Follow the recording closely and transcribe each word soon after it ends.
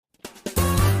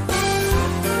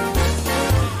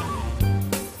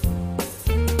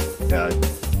Yeah.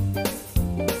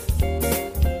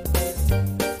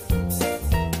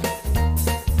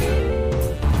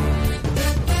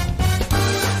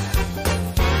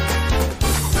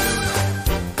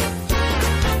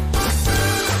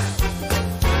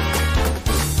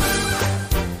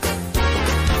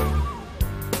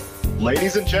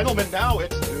 Ladies and gentlemen, now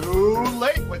it's Too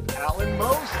Late with Alan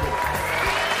Mosley.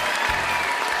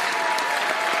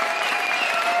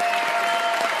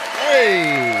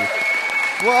 Hey!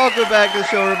 Welcome back to the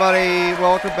show, everybody.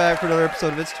 Welcome back for another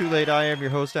episode of It's Too Late. I am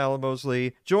your host, Alan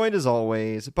Mosley, joined as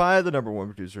always by the number one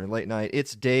producer in late night.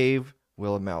 It's Dave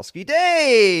Wilimowski.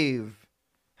 Dave!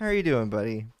 How are you doing,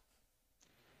 buddy?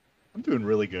 I'm doing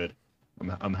really good.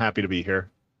 I'm happy to be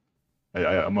here.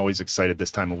 I'm always excited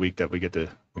this time of week that we get to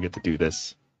do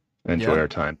this and enjoy our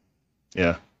time.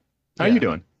 Yeah. How are you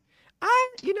doing?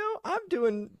 I'm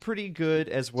doing pretty good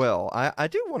as well. I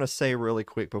do want to say really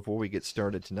quick before we get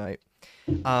started tonight.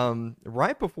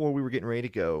 Right before we were getting ready to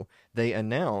go, they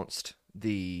announced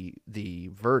the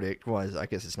verdict was, I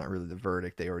guess it's not really the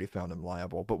verdict. They already found him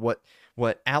liable. But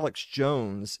what Alex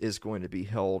Jones is going to be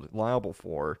held liable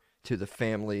for to the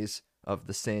families of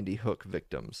the Sandy Hook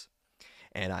victims.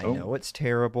 And I know it's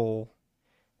terrible,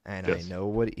 and yes. I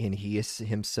know and he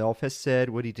himself has said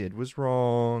what he did was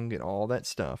wrong and all that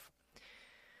stuff.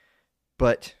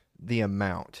 But the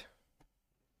amount.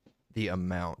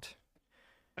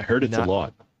 I heard it's a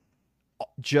lot.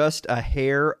 Just a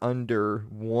hair under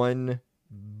 $1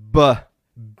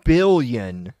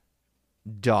 billion.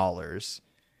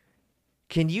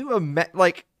 Can you imagine,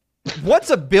 like, what's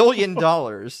 $1 billion?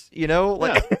 You know,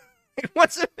 like, yeah.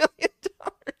 What's $1 billion?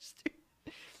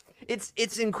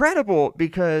 It's incredible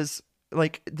because,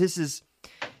 like, this is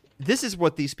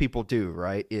what these people do,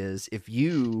 right? Is if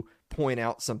you point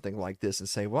out something like this and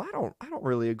say, well, I don't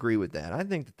really agree with that. I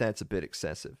think that's a bit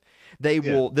excessive.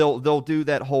 They'll do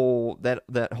that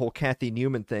whole Kathy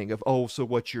Newman thing of, oh, so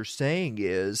what you're saying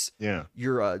is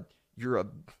you're a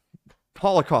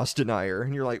Holocaust denier,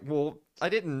 and you're like, well, I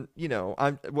didn't,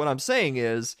 what I'm saying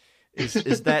is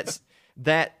that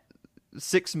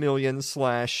 6 million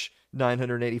 /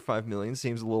 985 million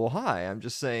seems a little high. I'm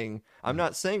just saying, I'm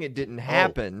not saying it didn't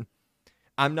happen.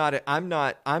 I'm not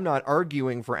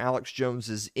arguing for Alex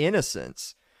Jones's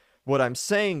innocence. What I'm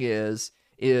saying is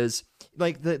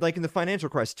like in the financial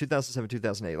crisis, 2007,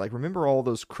 2008, like, remember all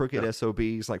those crooked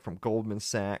SOBs, like from Goldman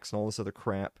Sachs and all this other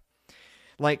crap?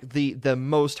 Like the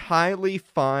most highly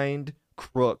fined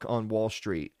crook on Wall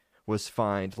Street was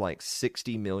fined like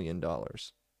 $60 million.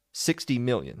 60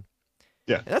 million.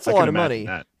 Yeah, that's a lot of money,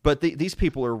 but these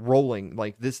people are rolling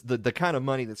like this. The kind of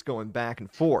money that's going back and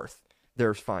forth,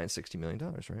 they're fined $60 million,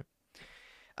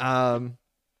 right?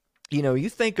 You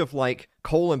think of like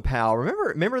Colin Powell.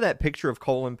 Remember that picture of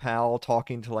Colin Powell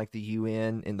talking to like the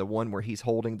UN, in the one where he's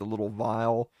holding the little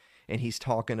vial and he's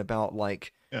talking about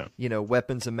like,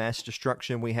 weapons of mass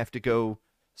destruction. We have to go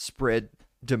spread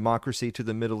democracy to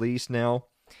the Middle East now,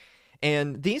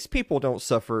 and these people don't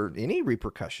suffer any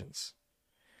repercussions.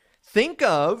 Think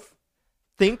of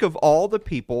all the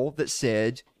people that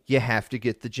said you have to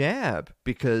get the jab,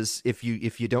 because if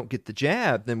you don't get the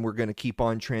jab, then we're going to keep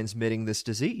on transmitting this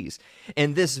disease.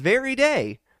 And this very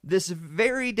day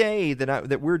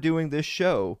that we're doing this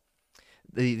show,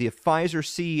 the Pfizer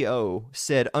CEO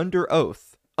said under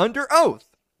oath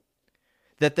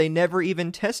that they never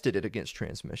even tested it against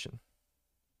transmission.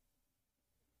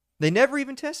 They never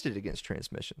even tested against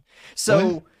transmission.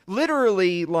 So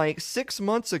literally, like 6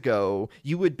 months ago,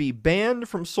 you would be banned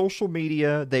from social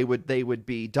media. They would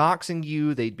be doxing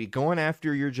you. They'd be going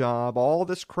after your job. All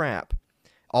this crap,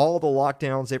 all the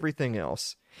lockdowns, everything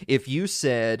else. If you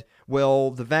said, "Well,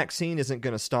 the vaccine isn't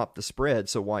going to stop the spread,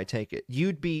 so why take it?"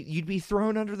 You'd be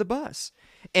thrown under the bus.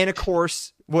 And of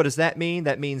course, what does that mean?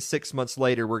 That means 6 months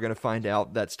later, we're going to find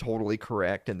out that's totally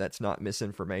correct and that's not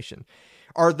misinformation.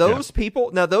 Are those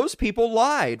people, now those people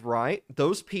lied, right?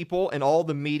 Those people and all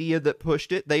the media that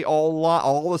pushed it, they all lied.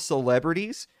 All the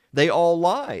celebrities, they all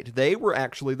lied. They were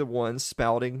actually the ones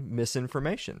spouting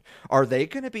misinformation. Are they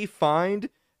going to be fined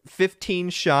 15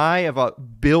 shy of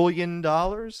 $1 billion?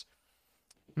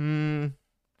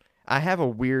 I have a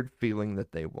weird feeling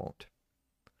that they won't.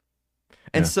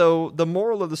 And so the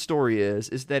moral of the story is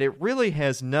that it really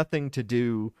has nothing to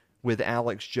do with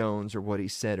Alex Jones or what he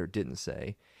said or didn't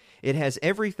say. It has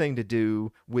everything to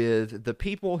do with the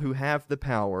people who have the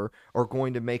power are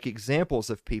going to make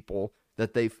examples of people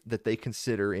that they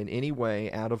consider in any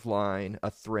way out of line,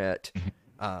 a threat,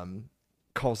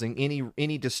 causing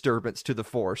any disturbance to the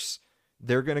force.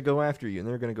 They're going to go after you, and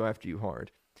they're going to go after you hard.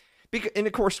 And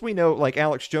of course, we know, like,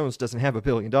 Alex Jones doesn't have $1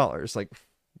 billion. Like,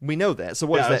 we know that. So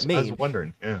what does that mean? I was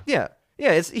wondering. Yeah.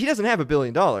 Yeah, he doesn't have $1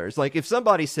 billion. Like if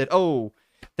somebody said, "Oh,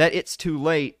 that it's too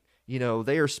late,"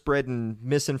 they are spreading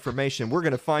misinformation. We're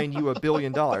going to fine you $1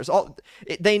 billion.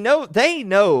 They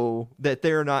know that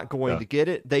they're not going to get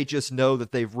it. They just know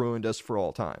that they've ruined us for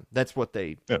all time. That's what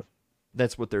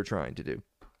that's what they're trying to do.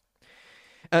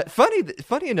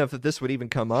 Funny enough that this would even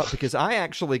come up because I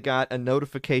actually got a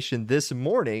notification this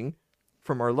morning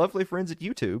from our lovely friends at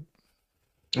YouTube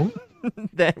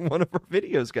that one of our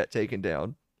videos got taken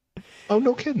down. Oh,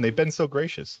 no kidding. They've been so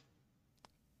gracious.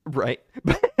 Right.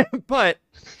 But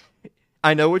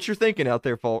I know what you're thinking out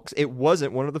there, folks. It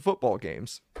wasn't one of the football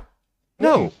games.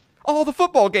 No, all the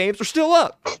football games are still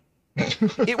up.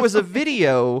 It was a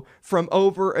video from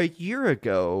over a year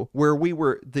ago where we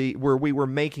were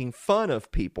making fun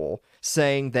of people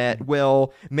saying that,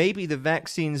 well, maybe the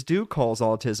vaccines do cause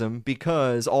autism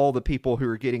because all the people who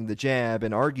are getting the jab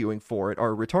and arguing for it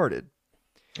are retarded.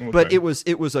 Okay. But it was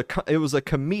a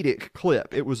comedic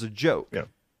clip. It was a joke. Yeah.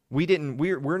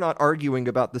 We're not arguing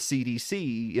about the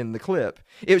CDC in the clip.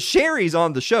 Sherry's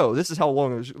on the show. This is how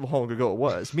long ago it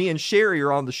was. Me and Sherry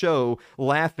are on the show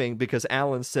laughing because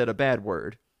Alan said a bad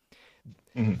word.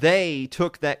 Mm-hmm. They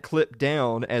took that clip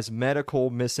down as medical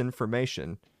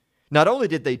misinformation. Not only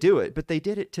did they do it, but they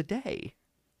did it today.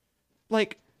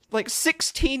 Like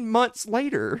 16 months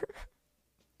later.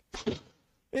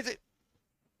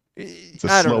 It's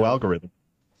a slow algorithm.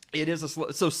 It is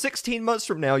so 16 months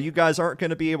from now, you guys aren't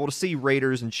going to be able to see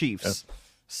Raiders and Chiefs. Yep.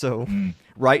 So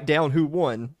write down who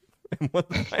won and what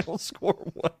the final score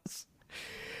was.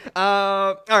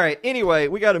 All right. Anyway,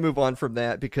 we got to move on from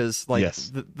that because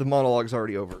the monologue's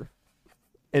already over.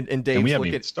 And Dave's we haven't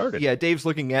even started. Yeah, Dave's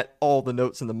looking at all the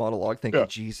notes in the monologue thinking,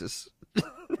 Jesus.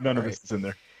 None of this is in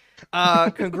there.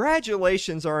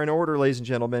 Congratulations are in order, ladies and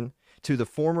gentlemen, to the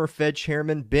former Fed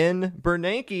chairman, Ben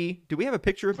Bernanke. Do we have a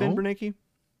picture of Ben Bernanke?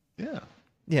 Yeah.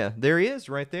 Yeah, there he is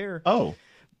right there. Oh.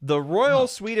 The Royal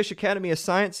Swedish Academy of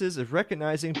Sciences is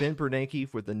recognizing Ben Bernanke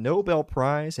for the Nobel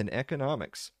Prize in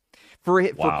Economics. For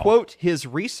quote, his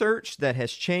research that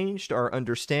has changed our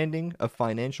understanding of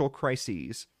financial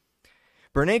crises.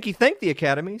 Bernanke thanked the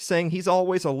Academy, saying he's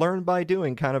always a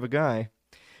learn-by-doing kind of a guy,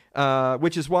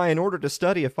 which is why in order to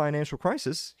study a financial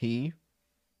crisis, he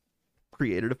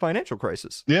created a financial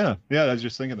crisis. Yeah, I was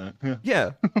just thinking that.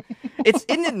 Yeah.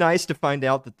 Isn't it nice to find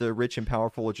out that the rich and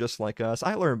powerful are just like us?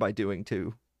 I learn by doing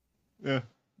too. Yeah.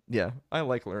 Yeah, I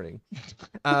like learning.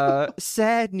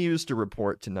 Sad news to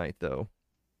report tonight, though.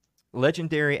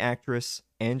 Legendary actress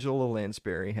Angela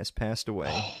Lansbury has passed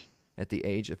away at the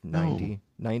age of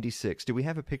 96. Do we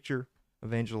have a picture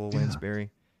of Angela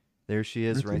Lansbury? There she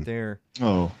is, right there.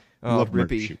 Oh,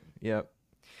 Rippy. Yep.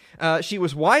 She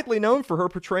was widely known for her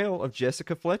portrayal of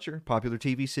Jessica Fletcher, popular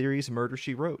TV series Murder,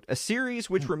 She Wrote, a series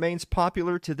which remains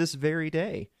popular to this very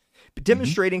day,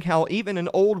 demonstrating how even an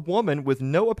old woman with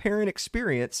no apparent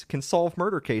experience can solve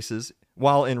murder cases,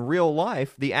 while in real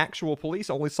life, the actual police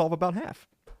only solve about half.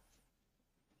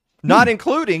 Not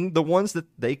including the ones that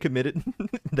they committed.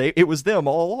 It was them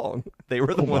all along. They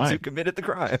were the ones who committed the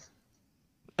crime.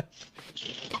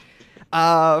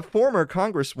 Former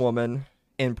Congresswoman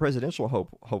and presidential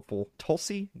hopeful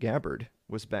Tulsi Gabbard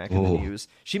was back in the news.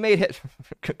 She made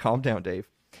calm down, Dave.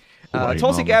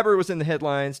 Tulsi Gabbard was in the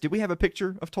headlines. Do we have a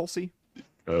picture of Tulsi?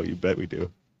 Oh, you bet we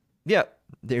do. Yeah,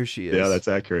 there she is. Yeah, that's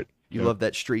accurate. You love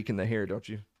that streak in the hair, don't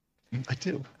you? I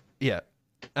do. Yeah.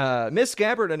 Miss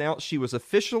Gabbard announced she was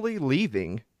officially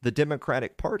leaving the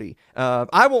Democratic Party.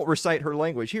 I won't recite her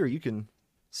language here. You can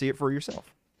see it for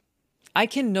yourself. I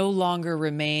can no longer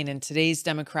remain in today's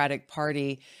Democratic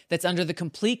Party that's under the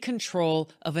complete control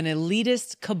of an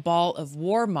elitist cabal of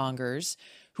warmongers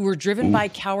who are driven by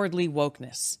cowardly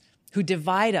wokeness, who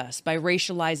divide us by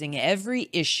racializing every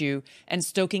issue and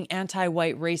stoking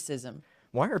anti-white racism.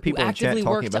 Why are people who actively in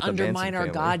chat work talking about to undermine the our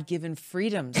Manson family? God-given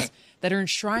freedoms that are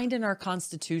enshrined in our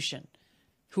Constitution,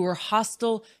 who are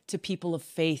hostile to people of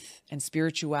faith and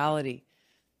spirituality,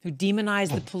 who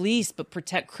demonize the police but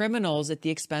protect criminals at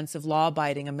the expense of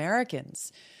law-abiding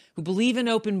Americans, who believe in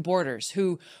open borders,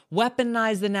 who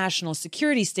weaponize the national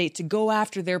security state to go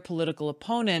after their political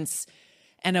opponents,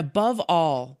 and above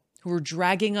all, who are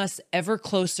dragging us ever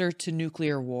closer to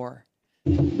nuclear war.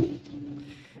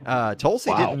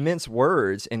 Tulsi didn't mince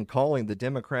words in calling the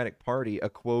Democratic Party a,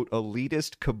 quote,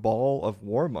 elitist cabal of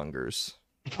warmongers.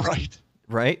 Right.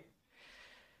 Right?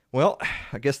 Well,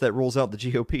 I guess that rules out the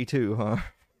GOP too, huh?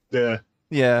 Yeah.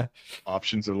 Yeah.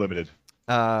 Options are limited.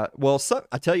 Well,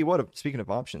 I tell you what, speaking of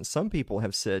options, some people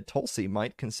have said Tulsi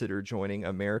might consider joining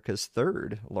America's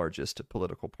third largest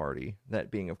political party,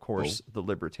 that being, of course, the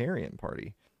Libertarian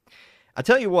Party. I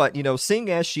tell you what, seeing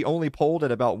as she only polled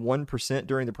at about 1%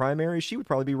 during the primary, she would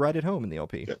probably be right at home in the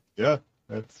LP. Yeah,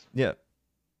 that's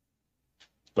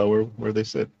about where they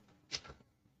sit.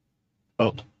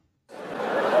 Oh.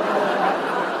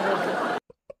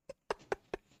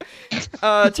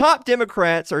 Top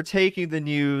Democrats are taking the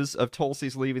news of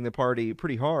Tulsi's leaving the party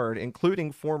pretty hard,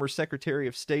 including former Secretary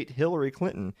of State Hillary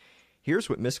Clinton. Here's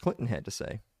what Miss Clinton had to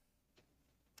say.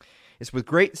 It's with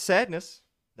great sadness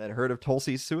that I heard of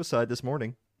Tulsi's suicide this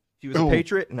morning. She was a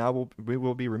patriot, and we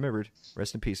will be remembered.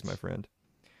 Rest in peace, my friend.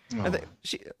 I think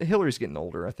Hillary's getting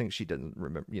older. I think she doesn't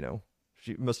remember,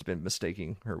 she must have been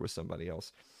mistaking her with somebody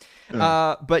else.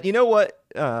 But you know what?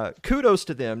 Kudos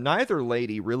to them. Neither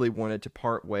lady really wanted to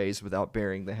part ways without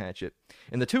burying the hatchet.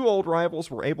 And the two old rivals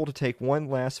were able to take one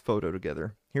last photo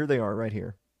together. Here they are right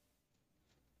here.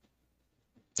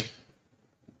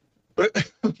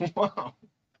 Wow.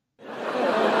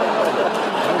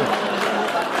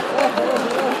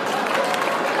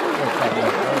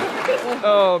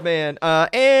 Oh, man.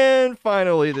 And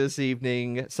finally this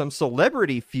evening, some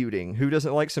celebrity feuding. Who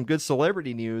doesn't like some good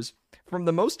celebrity news from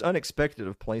the most unexpected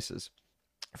of places?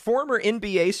 Former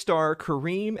NBA star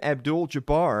Kareem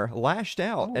Abdul-Jabbar lashed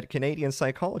out at Canadian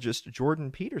psychologist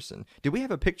Jordan Peterson. Do we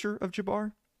have a picture of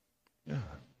Jabbar?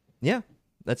 Yeah,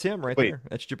 that's him right there.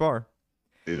 That's Jabbar.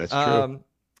 Dude, that's true.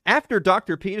 After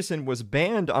Dr. Peterson was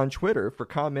banned on Twitter for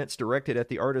comments directed at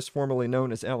the artist formerly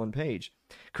known as Ellen Page,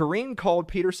 Kareem called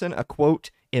Peterson a, quote,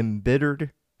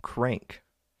 embittered crank.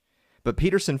 But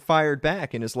Peterson fired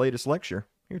back in his latest lecture.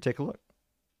 Here, take a look.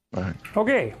 All right.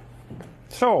 Okay,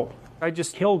 so I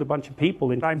just killed a bunch of people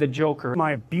and I'm the Joker.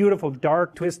 My beautiful,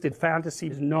 dark, twisted fantasy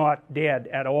is not dead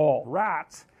at all.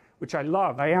 Rats, which I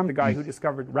love. I am the guy who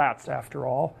discovered rats, after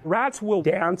all. Rats will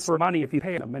dance for money if you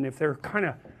pay them, and if they're kind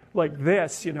of like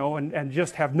this, and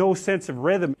just have no sense of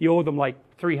rhythm, you owe them like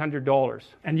 $300.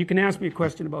 And you can ask me a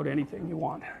question about anything you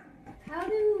want. How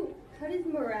does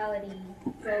morality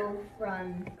go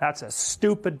from... That's a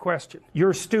stupid question.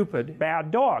 You're stupid,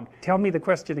 bad dog. Tell me the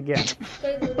question again.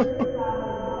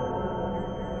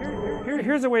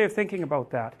 Here's a way of thinking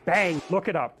about that. Bang, look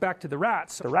it up. Back to the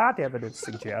rats. The rat evidence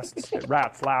suggests that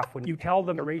rats laugh when you tell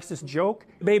them a racist joke.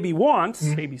 Baby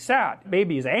wants, baby's sad.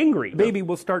 Baby is angry. Baby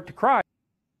will start to cry.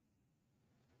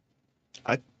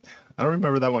 I don't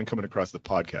remember that one coming across the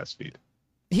podcast feed.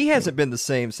 He hasn't been the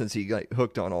same since he got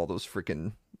hooked on all those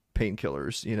freaking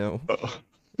painkillers,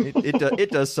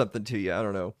 It does something to you. I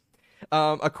don't know.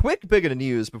 A quick bit of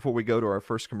news before we go to our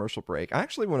first commercial break. I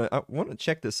actually want to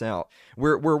check this out.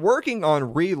 We're working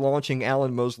on relaunching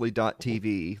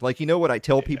AlanMosley.tv. Like, what I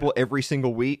tell people every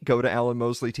single week, go to Alan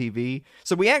Mosley TV.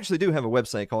 So we actually do have a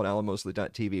website called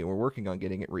AlanMosley.tv, and we're working on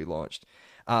getting it relaunched.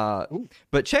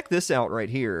 But check this out right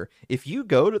here. If you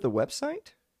go to the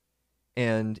website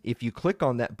and if you click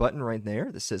on that button right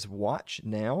there that says watch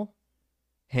now,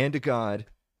 hand to God,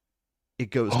 it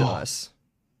goes to us.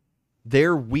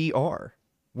 There we are.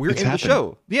 We're in the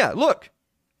show. Yeah, look.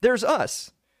 There's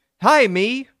us. Hi,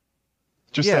 me.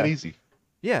 Just that easy.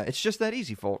 Yeah, it's just that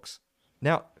easy, folks.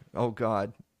 Now, oh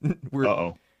God.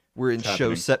 We're in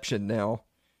showception now.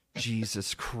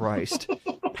 Jesus Christ.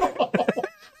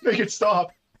 Make it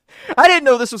stop. I didn't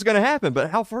know this was going to happen,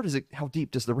 but how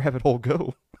deep does the rabbit hole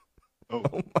go? Oh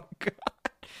my God.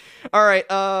 All right.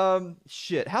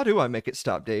 Shit. How do I make it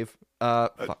stop, Dave?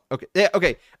 Okay. Yeah,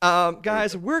 okay.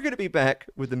 Guys, we're going to be back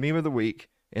with the meme of the week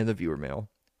and the viewer mail.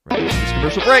 Right after this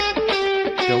commercial break.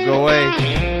 Don't go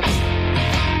away.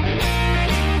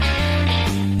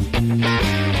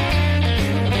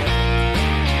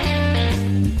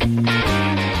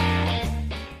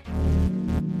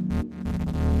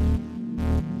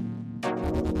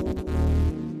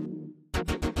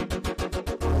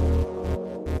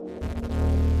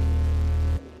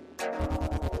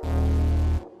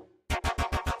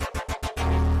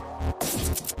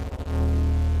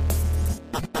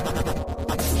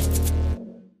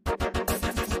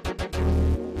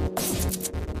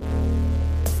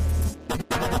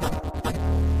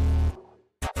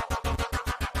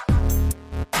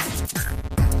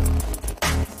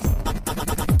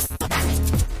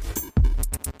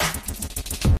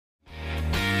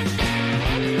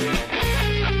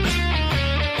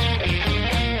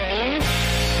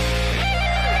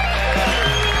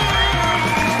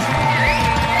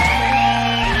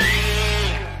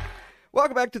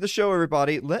 Back to the show,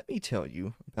 everybody. Let me tell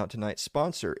you about tonight's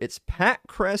sponsor. It's Pat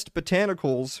Crest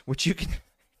Botanicals, which you can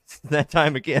it's that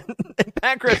time again.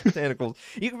 Pat Crest Botanicals.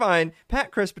 You can find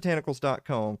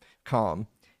patcrestbotanicals.com.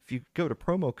 If you go to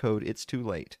promo code It's Too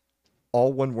Late,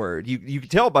 all one word. You can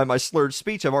tell by my slurred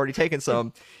speech I've already taken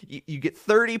some. You get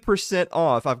 30%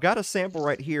 off. I've got a sample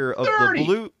right here of 30.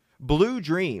 The Blue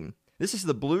Dream. This is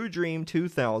the Blue Dream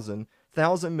 2000,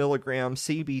 1,000 milligram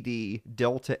CBD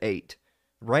Delta 8.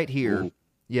 Right here. Ooh.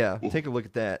 Yeah, Ooh. take a look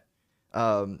at that.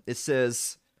 It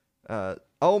says,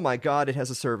 oh my God, it has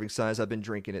a serving size. I've been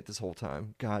drinking it this whole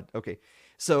time. God, okay.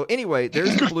 So anyway,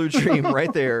 there's the Blue Dream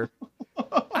right there.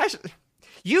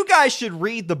 You guys should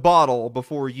read the bottle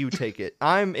before you take it.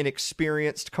 I'm an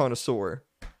experienced connoisseur.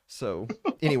 So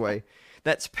anyway,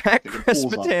 that's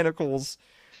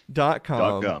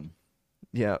PatCrestBotanicals.com.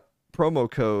 Yeah, promo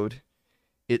code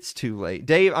It's Too Late.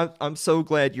 Dave, I'm so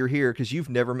glad you're here because you've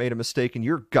never made a mistake in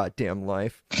your goddamn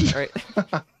life. All right.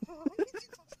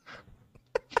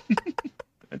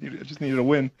 I just needed a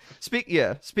win.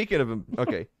 Speaking of,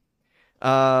 okay.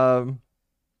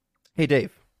 Hey,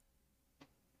 Dave.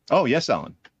 Oh, yes,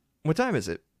 Alan. What time is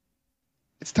it?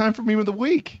 It's time for Meme of the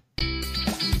Week.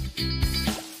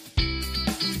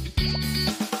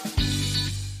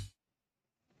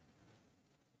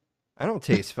 I don't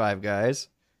taste Five Guys.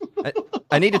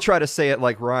 I need to try to say it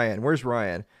like Ryan. Where's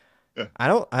Ryan? Yeah. I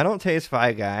don't taste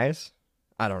Five Guys.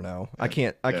 I don't know. I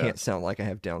can't sound like I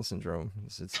have Down syndrome.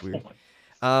 It's weird.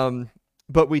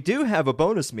 But we do have a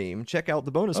bonus meme. Check out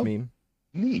the bonus meme.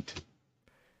 Neat.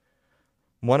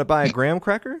 Want to buy a graham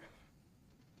cracker?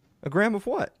 A gram of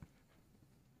what?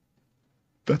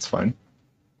 That's fine.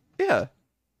 Yeah.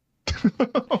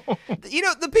 You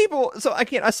know, the people, so I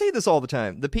say this all the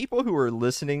time. The people who are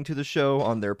listening to the show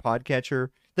on their podcatcher,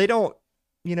 they don't,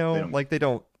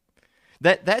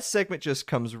 that segment just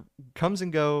comes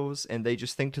and goes, and they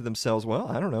just think to themselves, well,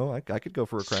 I don't know, I could go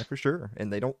for a cracker, sure.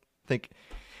 And they don't think,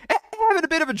 having a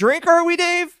bit of a drink, are we,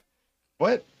 Dave?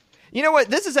 What? You know what?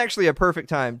 This is actually a perfect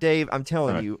time. Dave, I'm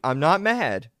telling you, I'm not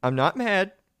mad.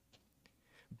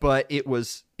 But it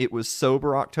was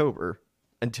sober October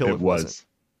until it wasn't.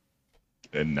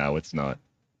 And now it's not.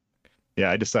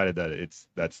 Yeah, I decided that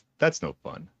that's no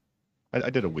fun. I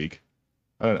did a week.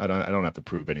 I don't have to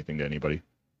prove anything to anybody.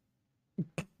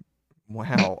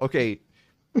 Wow. Okay.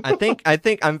 I think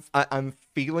I'm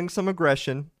feeling some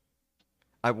aggression.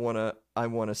 I wanna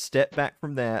step back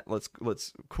from that. Let's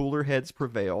cooler heads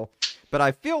prevail. But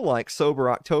I feel like sober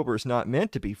October is not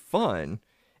meant to be fun.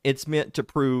 It's meant to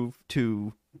prove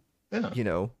to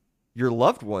your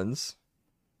loved ones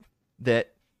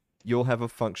that you'll have a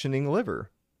functioning liver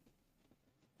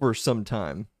for some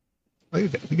time. We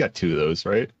got 2 of those,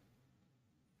 right?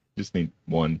 Just need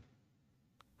 1.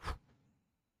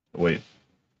 Wait.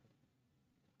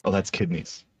 Oh, that's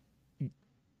kidneys.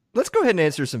 Let's go ahead and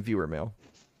answer some viewer mail.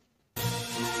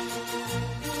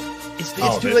 It's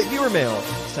too late viewer mail.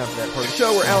 It's time for that part of the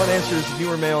show where Alan answers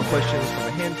viewer mail questions from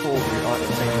a handful of your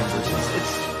audience members.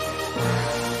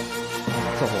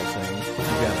 It's a whole thing. You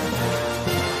got it.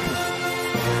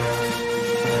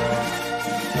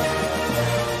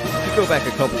 If you go back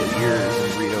a couple of years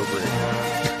and read over it,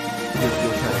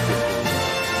 you'll kind of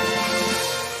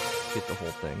get the whole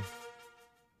thing.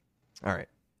 All right.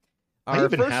 I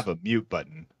even have a mute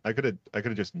button. I could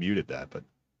have just muted that, but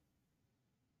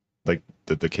like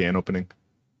the can opening.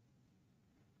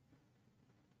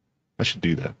 I should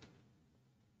do that.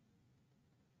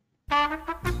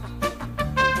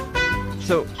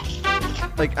 So,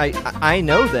 like, I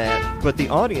know that, but the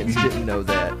audience didn't know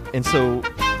that, and so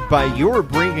by your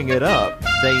bringing it up,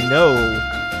 they know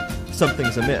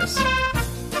something's amiss.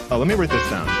 Oh, let me write this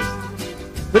down.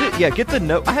 But get the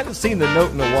note. I haven't seen the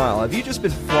note in a while. Have you just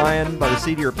been flying by the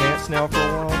seat of your pants now for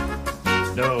a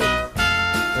while? No.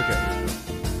 Okay.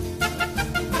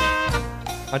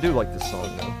 I do like this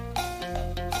song though.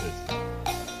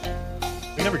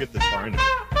 We never get this far into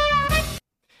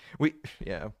it.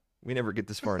 We never get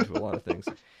this far into a lot of things.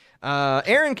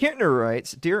 Aaron Kentner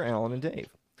writes, Dear Alan and Dave,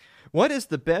 what is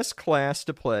the best class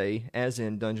to play as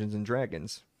in Dungeons and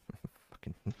Dragons?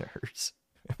 Fucking nerds.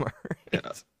 Am I right?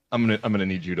 Yeah. I'm gonna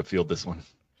need you to field this one.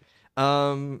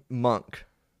 Monk.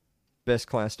 Best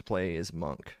class to play is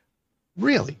Monk.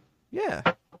 Really? Yeah.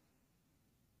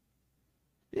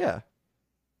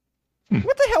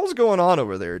 What the hell's going on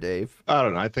over there, Dave? I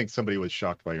don't know. I think somebody was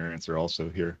shocked by your answer also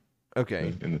here.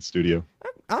 Okay. In the studio.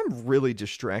 I'm really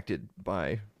distracted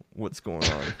by what's going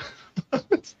on. All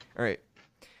right.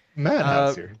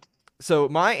 Madhouse here. So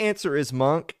my answer is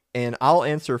Monk, and I'll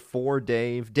answer for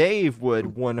Dave. Dave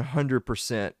would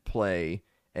 100% play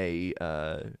a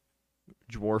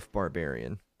dwarf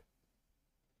barbarian.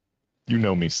 You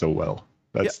know me so well.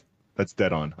 That's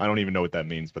dead on. I don't even know what that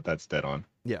means, but that's dead on.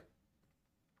 Yeah.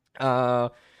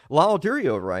 Lal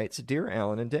Durio writes, Dear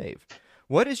Alan and Dave,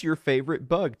 what is your favorite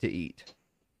bug to eat?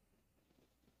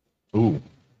 Ooh.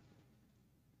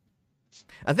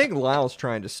 I think Lyle's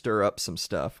trying to stir up some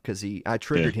stuff because I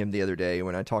triggered him the other day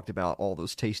when I talked about all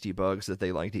those tasty bugs that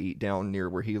they like to eat down near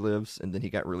where he lives, and then he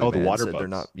got really mad the and water said they're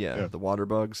bugs. not. Yeah, the water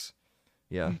bugs.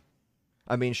 Yeah,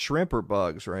 I mean shrimp are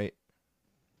bugs, right?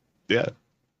 Yeah,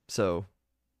 So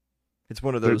it's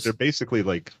one of they're, those. they're basically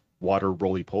like water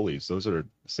roly-polies. Those are the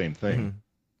same thing. Mhm.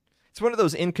 It's one of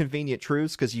those inconvenient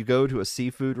truths because you go to a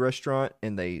seafood restaurant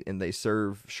and they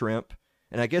serve shrimp,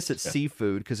 and I guess it's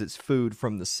seafood because it's food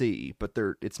from the sea, but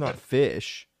it's not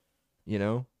fish, you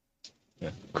know?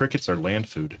 Yeah, crickets are land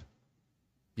food.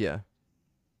 Yeah.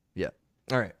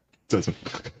 All right, Doesn't.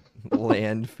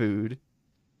 land food.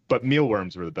 But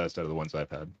mealworms were the best out of the ones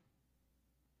I've had.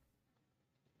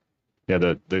 Yeah,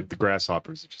 the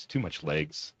grasshoppers are just too much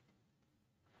legs.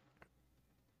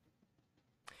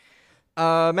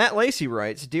 Matt Lacey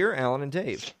writes, "Dear Alan and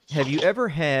Dave, have you ever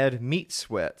had meat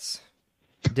sweats?"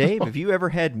 Dave, have you ever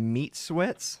had meat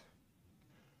sweats?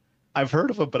 I've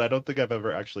heard of them, but I don't think I've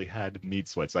ever actually had meat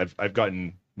sweats. I've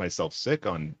gotten myself sick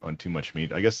on too much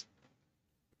meat. I guess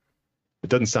it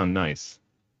doesn't sound nice.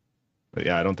 But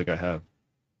yeah, I don't think I have.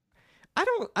 I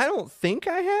don't think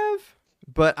I have,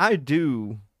 but I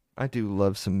do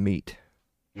love some meat.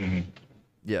 Mm-hmm.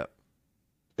 Yeah.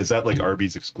 Is that like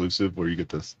Arby's exclusive where you get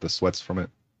the sweats from it?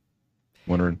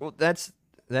 Wondering. Well, that's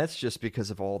just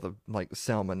because of all the like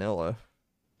salmonella.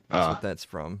 That's what that's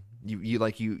from.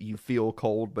 You feel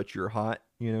cold but you're hot,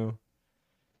 you know?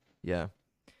 Yeah.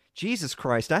 Jesus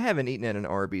Christ, I haven't eaten at an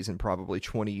Arby's in probably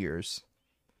 20 years.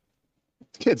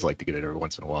 Kids like to get it every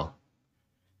once in a while.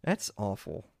 That's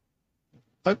awful.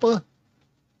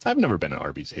 I've never been an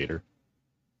Arby's hater.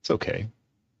 It's okay.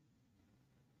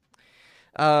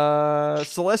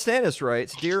 Celeste Annis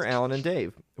writes, "Dear Alan and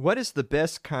Dave, what is the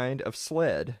best kind of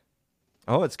sled?"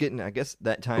 Oh, it's getting, I guess,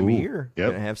 that time of year.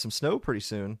 Yep. Gonna have some snow pretty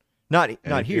soon. Not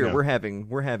here. Yeah. We're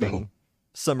having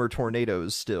summer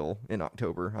tornadoes still in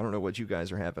October. I don't know what you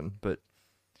guys are having, but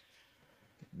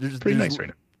there's Pretty nice right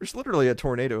now. There's literally a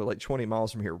tornado like 20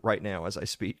 miles from here right now as I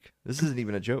speak. This isn't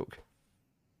even a joke.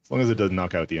 As long as it doesn't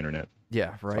knock out the internet.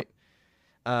 Yeah, right.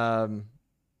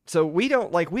 So we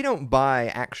don't buy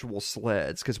actual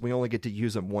sleds because we only get to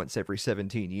use them once every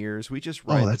 17 years. We just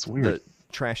ride that's weird. the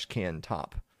trash can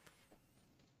top.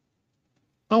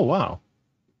 Oh wow.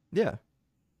 Yeah,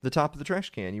 the top of the trash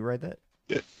can. You ride that?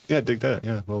 Yeah, dig that.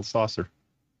 Yeah, little saucer.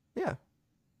 Yeah.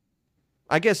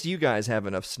 I guess you guys have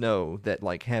enough snow that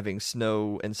like having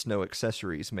snow and snow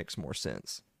accessories makes more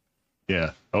sense.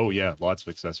 Yeah. Oh yeah, lots of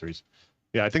accessories.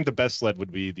 Yeah, I think the best sled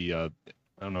would be the I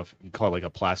don't know if you call it like a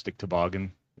plastic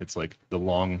toboggan. It's like the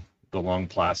long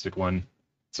plastic one.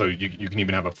 So you can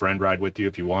even have a friend ride with you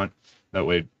if you want. That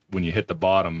way when you hit the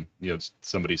bottom, you have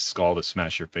somebody's skull to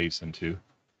smash your face into.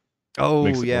 Oh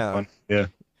Makes it more yeah. fun. Yeah.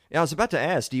 Yeah, I was about to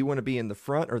ask, do you want to be in the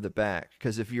front or the back?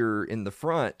 Because if you're in the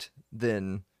front,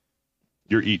 then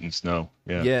You're eating snow.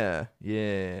 Yeah.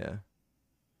 Yeah.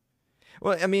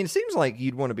 Well, I mean, it seems like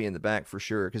you'd want to be in the back for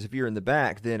sure, because if you're in the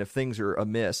back, then if things are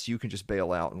amiss, you can just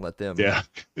bail out and let them. Yeah.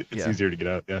 It's Yeah. easier to get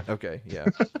out. Yeah. Okay, yeah.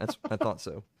 I thought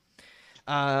so.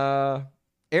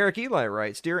 Eric Eli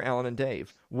writes, "Dear Alan and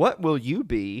Dave, what will you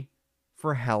be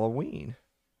for Halloween?"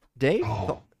 Dave,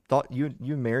 thought you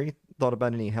and Mary thought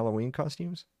about any Halloween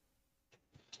costumes?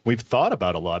 We've thought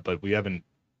about a lot, but we haven't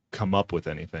come up with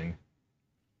anything.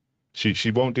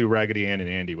 She won't do Raggedy Ann and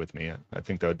Andy with me. I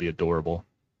think that would be adorable.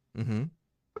 Mm-hmm.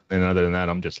 And other than that,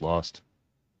 I'm just lost.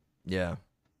 Yeah.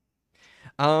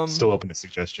 Still open to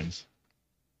suggestions.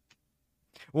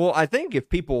 Well, I think if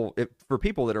for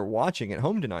people that are watching at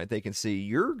home tonight, they can see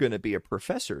you're going to be a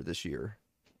professor this year.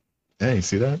 Hey, you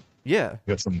see that? Yeah.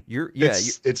 You got some. You're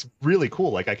It's really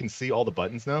cool. Like I can see all the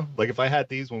buttons now. Like if I had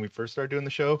these when we first started doing the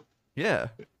show, yeah.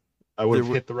 I would have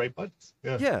hit the right buttons.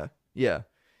 Yeah. Yeah.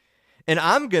 And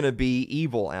I'm going to be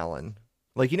evil Alan.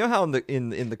 Like, you know how in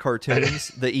the cartoons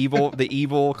the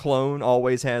evil clone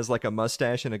always has like a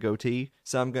mustache and a goatee?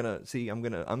 So I'm going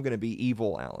to be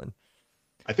evil Alan.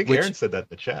 I think Aaron said that in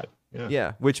the chat. Yeah.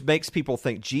 Yeah, which makes people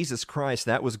think, Jesus Christ,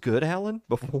 that was good, Alan,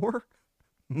 before?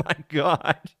 My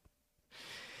God.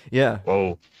 Yeah.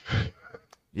 Whoa.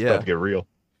 Yeah. About to get real.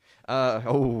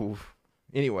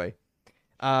 Anyway.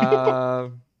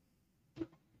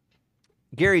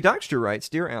 Gary Dockster writes,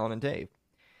 "Dear Alan and Dave,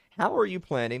 how are you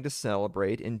planning to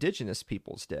celebrate Indigenous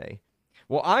Peoples Day?"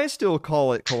 Well, I still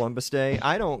call it Columbus Day.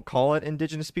 I don't call it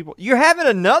Indigenous People. You're having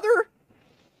another?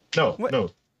 No, What? no.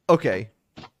 Okay.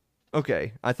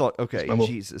 I thought, okay, We'll,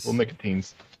 Jesus. We'll make it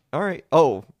teens. All right.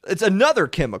 Oh, it's another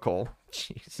chemical.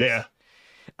 Jesus. Yeah.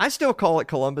 I still call it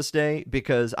Columbus Day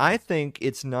because I think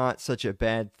it's not such a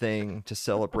bad thing to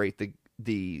celebrate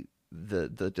the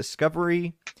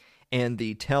discovery and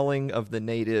the telling of the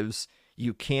natives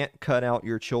You can't cut out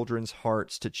your children's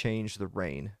hearts to change the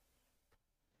rain.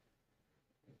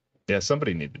 Yeah,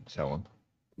 somebody needed to tell him.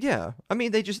 Yeah, I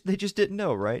mean they just didn't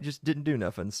know, right? Just didn't do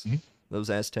nothings. Mhm. Those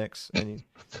Aztecs. I mean,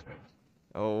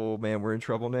 oh man, we're in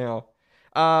trouble now.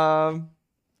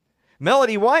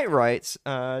 Melody White writes,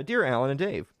 "Dear Alan and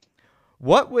Dave,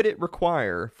 what would it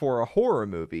require for a horror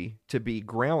movie to be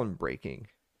groundbreaking?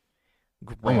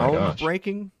 Oh my gosh.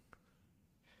 Groundbreaking?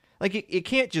 Like it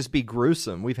can't just be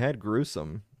gruesome. We've had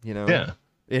gruesome, you know. Yeah.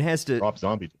 It has to. Rob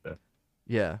Zombie did that.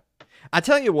 Yeah. I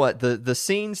tell you what, the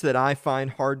scenes that I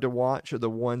find hard to watch are the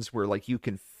ones where like you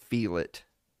can feel it,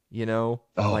 you know?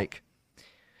 Oh.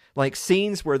 Like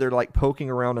scenes where they're like poking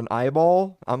around an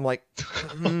eyeball. I'm like,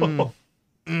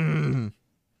 you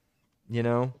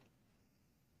know?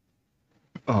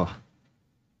 Oh.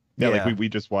 Yeah, Yeah. like we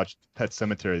just watched Pet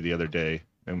Cemetery the other day,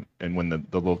 and when the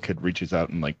little kid reaches out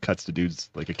and like cuts the dude's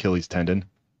like Achilles tendon.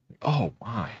 Oh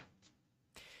my.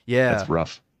 Yeah. That's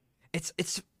rough.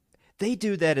 It's they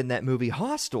do that in that movie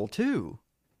Hostel too.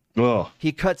 Oh.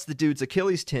 He cuts the dude's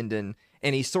Achilles tendon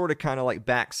and he sort of kind of like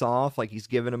backs off, like he's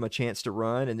giving him a chance to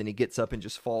run, and then he gets up and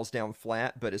just falls down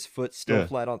flat, but his foot's still Yeah.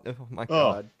 flat on. Oh my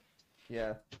god.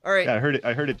 Yeah. All right. Yeah, I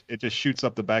heard it. It just shoots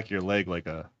up the back of your leg like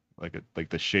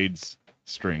the shades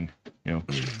string, you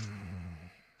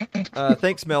know.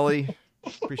 Thanks, Melly.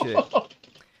 Appreciate it.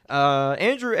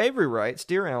 Andrew Avery writes,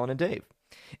 "Dear Alan and Dave,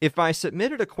 if I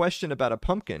submitted a question about a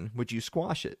pumpkin, would you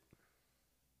squash it?"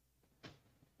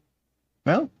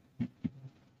 Well,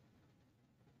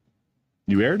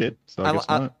 you aired it, so I guess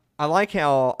not. I like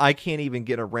how I can't even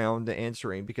get around to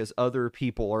answering because other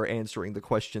people are answering the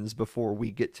questions before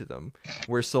we get to them.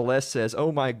 Where Celeste says,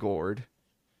 "Oh my gourd."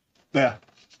 Yeah.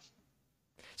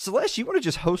 Celeste, you want to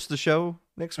just host the show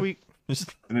next week?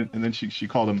 Just And then she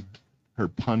called him her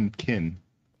punkin.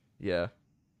 yeah,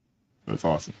 That's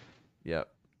awesome. yeah.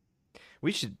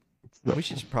 We should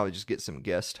probably just get some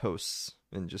guest hosts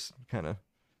and just kind of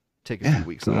take a few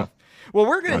weeks cool. off. Well,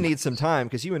 we're going to need some time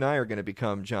because you and I are going to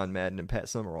become John Madden and Pat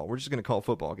Summerall. We're just going to call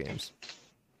football games.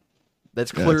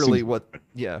 That's Yeah, clearly seems- what.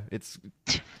 Yeah, it's.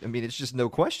 I mean, it's just no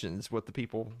question. It's what the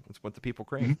people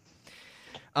crave.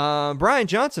 Brian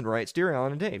Johnson writes, "Dear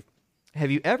Alan and Dave,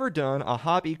 have you ever done a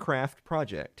hobby craft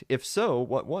project? If so,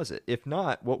 what was it? If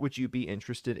not, what would you be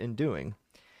interested in doing?"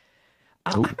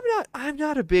 I'm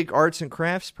not a big arts and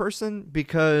crafts person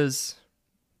because,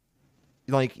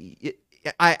 like,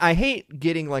 I hate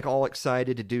getting like all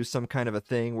excited to do some kind of a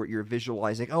thing where you're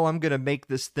visualizing, oh, I'm gonna make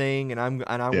this thing and I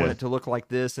want it to look like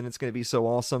this and it's gonna be so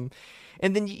awesome,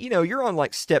 and then you know you're on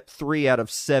like step 3 out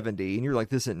of 70 and you're like,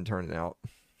 this isn't turning out.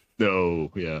 No,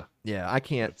 yeah. Yeah, I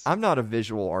can't. I'm not a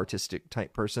visual artistic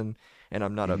type person, and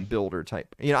I'm not a builder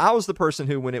type. You know, I was the person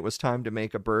who, when it was time to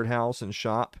make a birdhouse and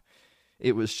shop,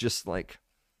 it was just like,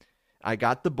 I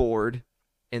got the board,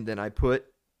 and then I put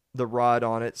the rod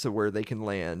on it so where they can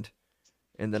land,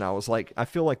 and then I was like, I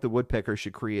feel like the woodpecker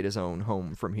should create his own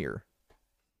home from here.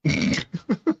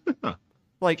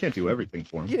 Like, Can't do everything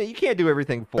for him. you know, you can't do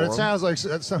everything for But it them. sounds like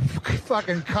some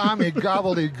fucking commie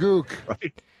gobbledygook.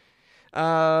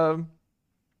 Right.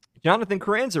 Jonathan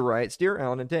Carranza writes, "Dear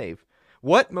Alan and Dave,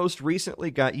 what most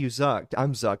recently got you zucked?"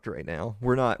 I'm zucked right now.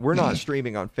 We're not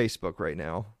streaming on Facebook right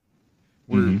now.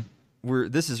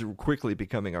 This is quickly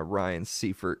becoming a Ryan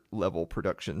Seifert level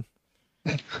production.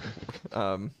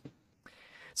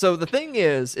 So the thing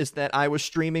is that I was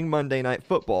streaming Monday Night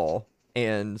Football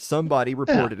and somebody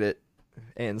reported it,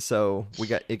 and so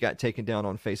it got taken down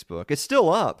on Facebook. It's still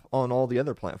up on all the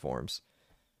other platforms,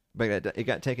 but it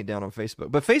got taken down on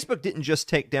Facebook. But Facebook didn't just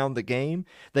take down the game;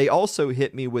 they also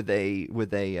hit me with a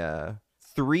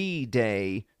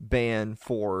 3-day ban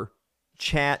for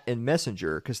chat and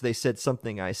Messenger because they said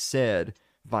something I said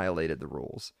violated the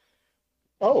rules.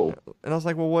 Oh. And I was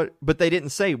like, well, what? But they didn't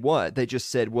say what. They just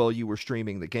said, well, you were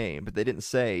streaming the game, but they didn't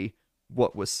say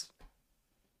what was.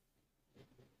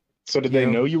 So did they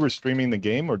know you were streaming the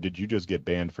game, or did you just get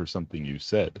banned for something you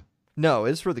said? No,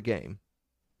 it's for the game.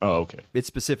 Oh, okay. It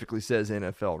specifically says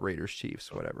NFL, Raiders,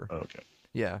 Chiefs, whatever. Okay.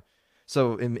 Yeah.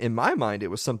 So in my mind,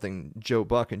 it was something Joe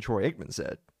Buck and Troy Aikman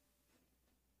said,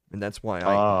 and that's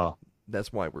why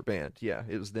that's why we're banned. Yeah,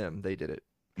 it was them. They did it.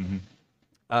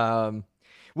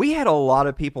 We had a lot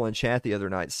of people in chat the other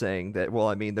night saying that, well,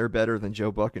 I mean, they're better than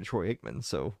Joe Buck and Troy Aikman,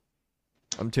 so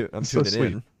I'm tuning sweet.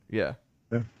 in. Yeah.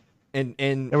 Yeah.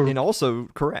 And also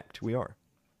correct. We are.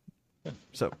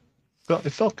 So Well, it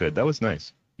felt good. That was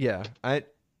nice. yeah,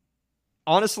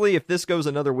 honestly, if this goes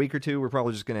another week or two, we're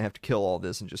probably just gonna have to kill all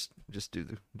this and just do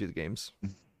the games,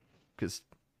 because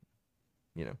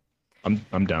you know.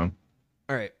 I'm down.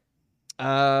 All right.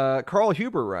 Carl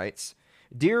Huber writes,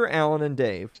 "Dear Alan and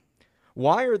Dave,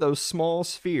 Why are those small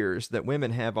spheres that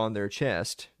women have on their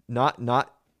chest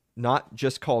not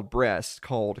just called breasts,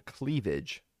 called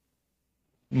cleavage?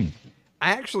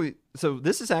 So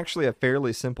this is actually a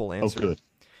fairly simple answer. Oh, good.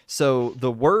 So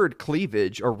the word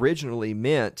cleavage originally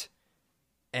meant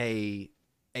a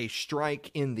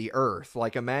strike in the earth.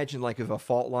 Like imagine like if a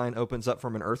fault line opens up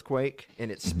from an earthquake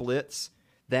and it splits,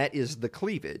 that is the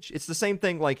cleavage. It's the same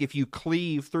thing like if you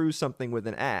cleave through something with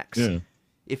an axe. Yeah.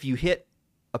 If you hit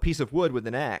a piece of wood with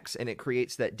an axe and it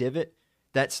creates that divot,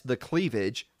 that's the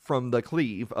cleavage from the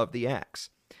cleave of the axe.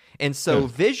 And so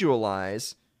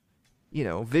visualize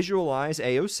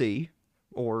AOC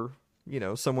or,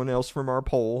 someone else from our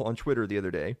poll on Twitter the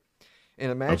other day,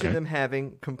 and imagine them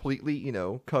having completely,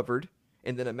 covered,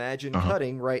 and then imagine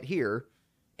cutting right here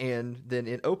and then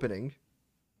it opening.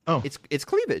 Oh, it's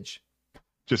cleavage.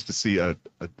 Just to see an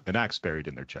axe buried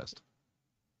in their chest.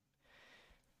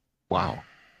 Wow.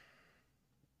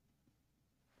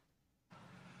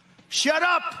 Shut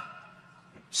up,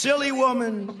 silly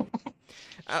woman.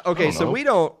 Okay, so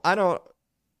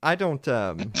I don't.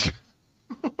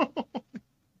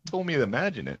 Told me to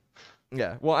imagine it.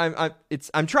 Yeah, well,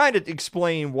 I'm trying to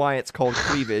explain why it's called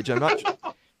cleavage. I'm not.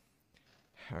 All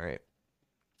right.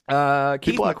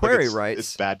 Keith McQuarrie writes,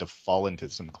 it's bad to fall into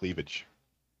some cleavage.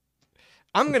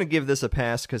 I'm going to give this a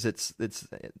pass because it's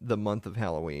the month of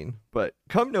Halloween. But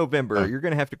come November, you're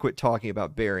going to have to quit talking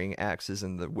about burying axes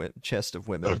in the chest of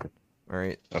women. Okay. All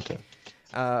right. Okay.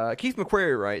 Keith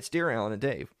McQuarrie writes, Dear Alan and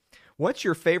Dave, what's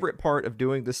your favorite part of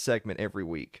doing this segment every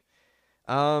week?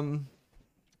 I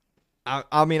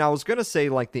mean, I was going to say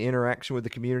like the interaction with the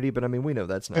community, but I mean, we know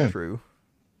that's not true.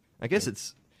 I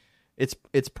guess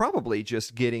it's probably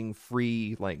just getting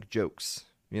free like jokes,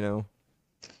 Yeah.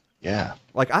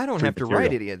 Like I don't Free have to material.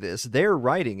 write any of this. They're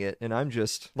writing it, and I'm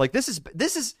just like this is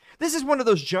one of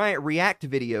those giant react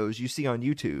videos you see on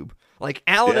YouTube. Like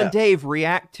Alan and Dave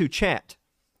react to chat.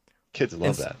 Kids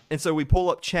love that. And so we pull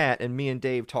up chat, and me and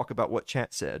Dave talk about what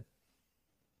chat said.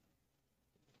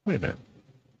 Wait a minute.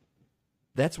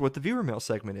 That's what the viewer mail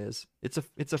segment is. It's a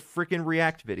freaking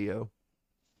react video.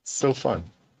 So fun.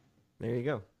 There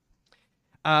you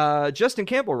go. Justin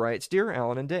Campbell writes, Dear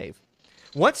Alan and Dave,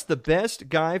 what's the best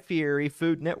Guy Fieri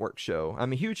Food Network show?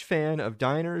 I'm a huge fan of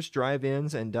diners,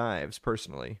 drive-ins, and dives,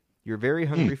 personally. Your very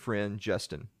hungry friend,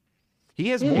 Justin. He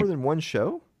has more than one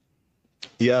show?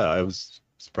 Yeah, I was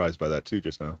surprised by that too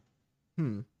just now.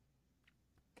 Love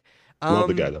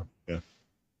the guy though. Yeah.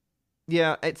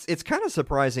 Yeah, it's kind of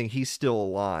surprising he's still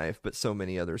alive, but so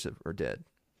many others are dead.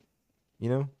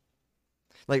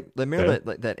 Like remember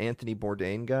that Anthony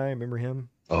Bourdain guy? Remember him?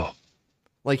 Oh,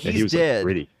 like he's he was dead,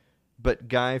 gritty. but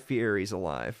Guy Fieri's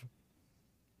alive.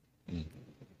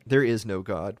 There is no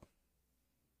God.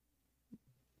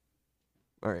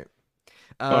 All right.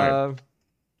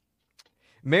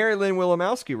 Mary Lynn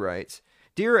Willimowski writes,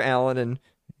 Dear Alan and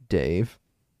Dave,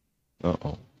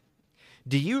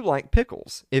 do you like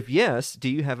pickles? If yes, do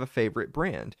you have a favorite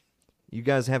brand? You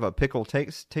guys have a pickle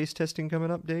taste testing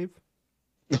coming up, Dave?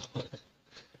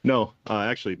 No,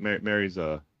 actually, Mary's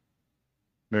a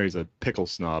pickle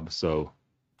snob. So,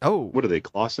 what are they?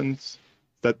 Clausen's?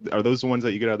 Are those the ones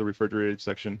that you get out of the refrigerated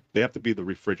section? They have to be the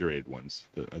refrigerated ones.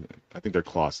 I think they're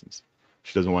Clausen's.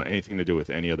 She doesn't want anything to do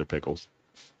with any other pickles.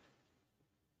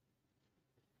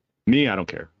 Me, I don't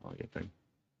care. I'll get thing.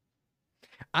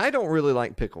 I don't really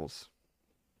like pickles,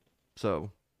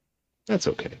 so that's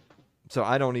okay. So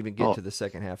I don't even get to the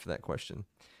second half of that question.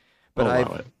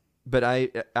 But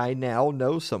I now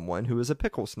know someone who is a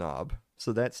pickle snob,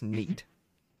 so that's neat.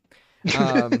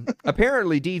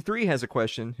 Apparently, D3 has a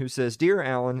question who says, Dear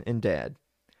Alan and Dad,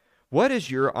 what is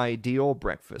your ideal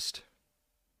breakfast?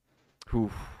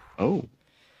 Oof. Oh.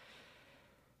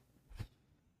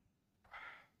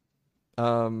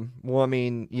 Well, I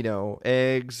mean,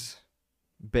 eggs,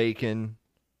 bacon,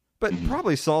 but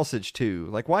probably sausage too.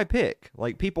 Like, why pick?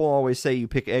 Like, people always say you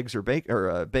pick eggs or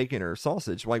bacon or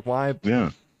sausage. Like, why?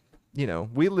 Yeah.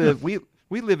 We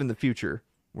live in the future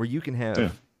where you can have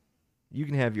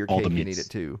your cake and eat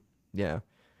it too. Yeah.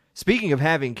 Speaking of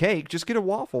having cake, just get a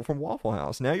waffle from Waffle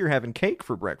House. Now you're having cake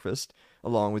for breakfast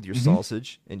along with your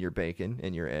sausage and your bacon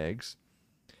and your eggs.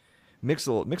 Mix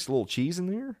a little cheese in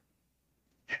there.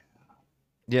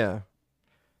 Yeah.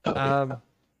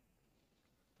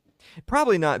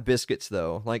 Probably not biscuits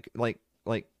though. Like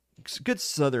good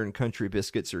Southern country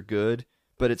biscuits are good,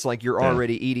 but it's like you're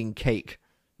already eating cake.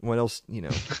 What else,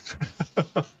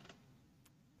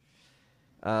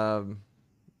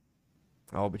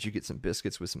 but you get some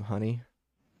biscuits with some honey.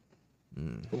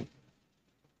 You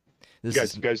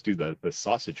guys do the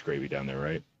sausage gravy down there,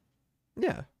 right?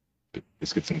 Yeah.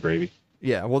 Biscuits and gravy.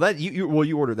 Yeah, well, that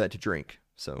you ordered that to drink,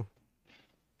 so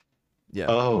yeah.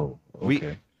 Oh,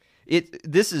 okay.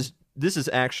 This is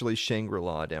actually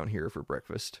Shangri-La down here for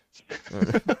breakfast.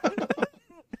 I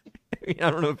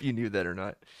don't know if you knew that or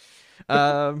not.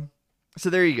 So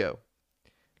there you go.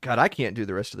 God, I can't do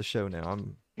the rest of the show now.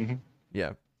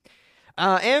 Yeah.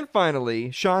 And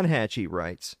finally, Sean Hatchie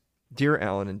writes, "Dear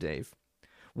Alan and Dave,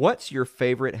 what's your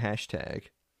favorite hashtag?"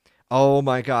 Oh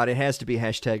my God, it has to be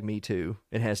hashtag me too.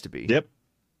 It has to be. Yep.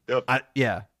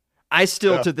 I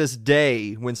still to this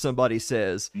day, when somebody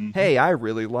says, "Hey, I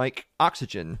really like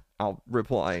oxygen," I'll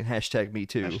reply hashtag me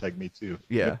too. Hashtag me too.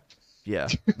 Yeah. Yeah.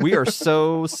 We are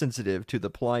so sensitive to the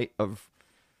plight of.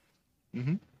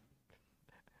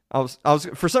 I was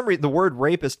for some reason the word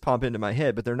rapist popped into my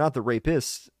head, but they're not the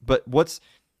rapists. But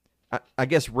I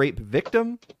guess rape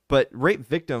victim, but rape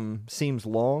victim seems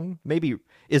long. Maybe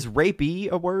is rapee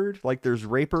a word? Like there's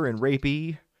raper and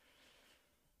rapee.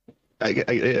 I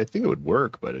think it would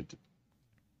work, but it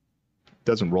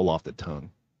doesn't roll off the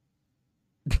tongue.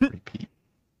 Repeat.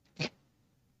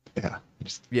 Yeah.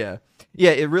 Yeah.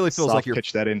 It really feels like you're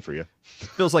pitch that in for you.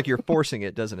 Feels like you're forcing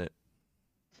it, doesn't it?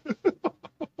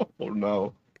 Oh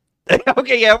no.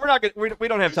 Okay, yeah, we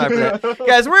don't have time for that.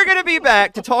 Guys, we're going to be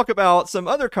back to talk about some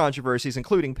other controversies,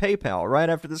 including PayPal, right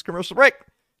after this commercial break.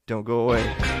 Don't go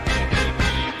away.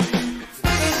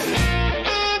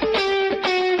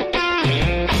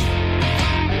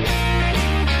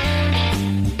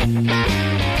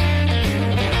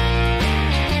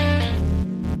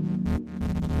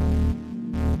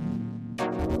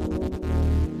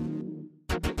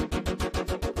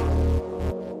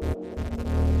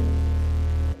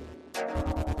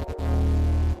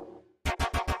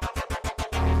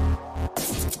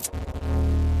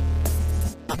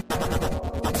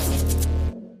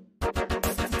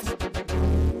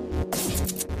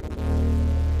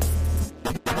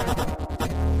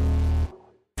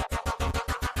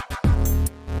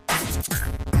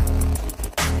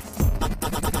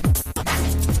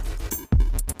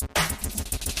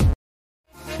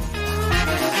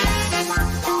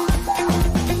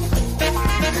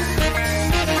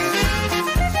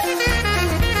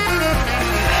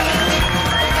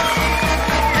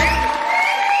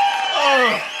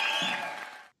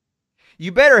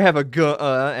 You better have a gun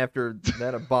after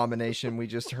that abomination we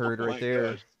just heard right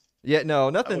there. Gosh. Yeah,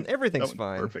 no, nothing. Everything's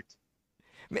fine. Perfect.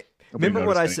 Remember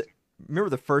what I said?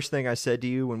 Remember the first thing I said to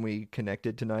you when we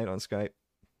connected tonight on Skype?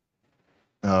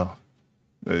 Oh,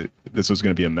 this was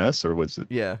going to be a mess, or was it?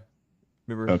 Yeah.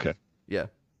 Remember? Okay. Yeah.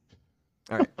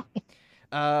 All right.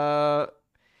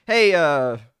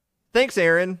 Hey, thanks,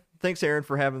 Aaron. Thanks, Aaron,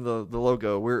 for having the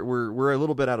logo. We're a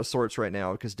little bit out of sorts right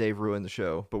now because Dave ruined the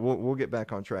show, but we'll get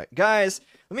back on track. Guys,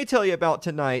 let me tell you about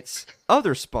tonight's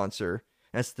other sponsor.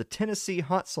 That's the Tennessee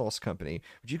Hot Sauce Company,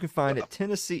 which you can find at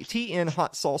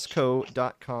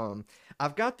tnhotsauceco.com.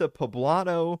 I've got the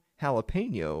Poblano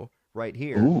jalapeno right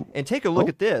here. Ooh. And take a look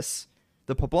at this.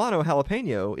 The Poblano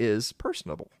jalapeno is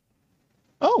personable.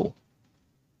 Oh.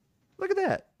 Look at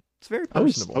that. It's very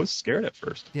personable. I was scared at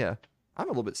first. Yeah. I'm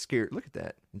a little bit scared. Look at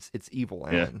that. It's evil,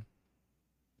 Alan.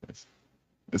 Yeah.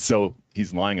 So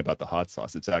he's lying about the hot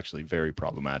sauce. It's actually very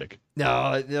problematic.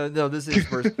 No. This is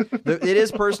it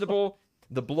is personable.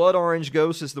 The blood orange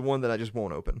ghost is the one that I just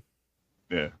won't open.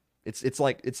 Yeah. It's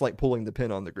like pulling the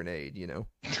pin on the grenade, you know.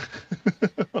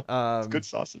 It's good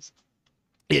sauces.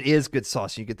 It is good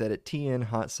sauce. You get that at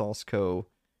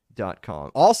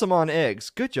tnhotsauceco.com. Awesome on eggs.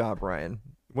 Good job, Ryan.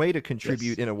 Way to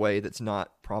contribute in a way that's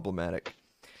not problematic.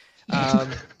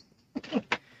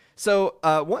 So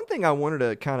one thing I wanted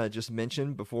to kind of just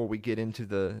mention before we get into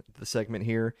the segment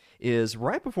here is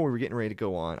right before we were getting ready to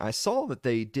go on, I saw that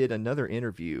they did another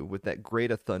interview with that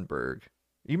Greta Thunberg.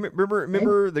 You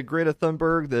remember the Greta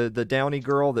Thunberg, the Downey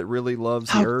girl that really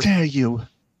loves the Earth? How dare you?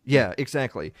 Yeah,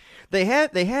 exactly. They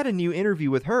had a new interview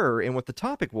with her, and what the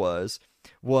topic was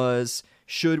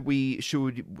should we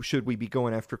be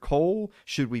going after coal?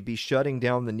 Should we be shutting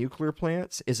down the nuclear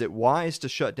plants? Is it wise to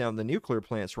shut down the nuclear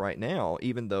plants right now,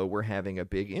 even though we're having a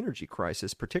big energy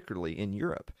crisis, particularly in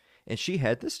Europe? And she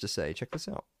had this to say. Check this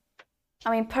out.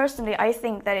 I mean, personally, I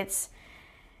think that it's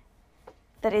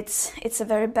a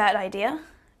very bad idea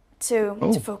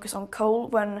to focus on coal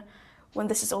when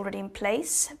this is already in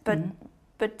place.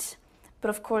 But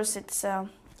of course, it's a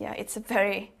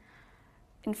very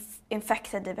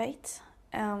infected debate.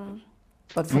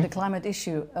 But for the climate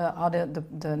issue, are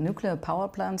the nuclear power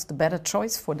plants the better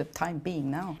choice for the time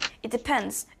being now? It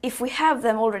depends. If we have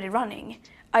them already running,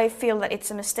 I feel that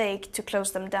it's a mistake to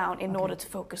close them down in order to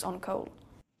focus on coal.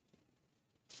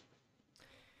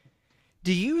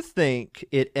 Do you think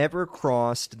it ever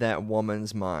crossed that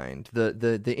woman's mind,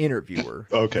 the interviewer,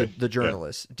 Okay. the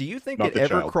journalist? Yeah. Do you think Not it the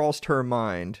ever child. crossed her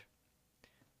mind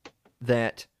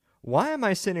that why am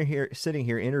I sitting here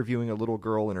interviewing a little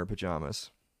girl in her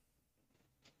pajamas?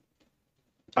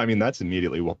 I mean, that's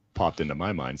immediately what popped into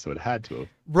my mind, so it had to have.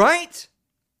 Right?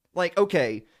 Like,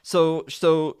 okay, so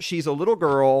she's a little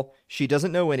girl. She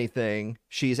doesn't know anything.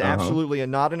 She's absolutely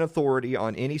not an authority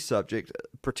on any subject,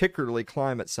 particularly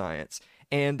climate science.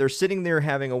 And they're sitting there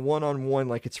having a one-on-one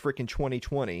like it's freaking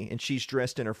 2020, and she's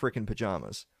dressed in her freaking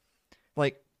pajamas.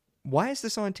 Like, why is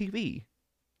this on TV?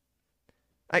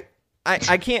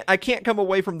 I can't come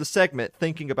away from the segment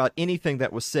thinking about anything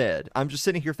that was said. I'm just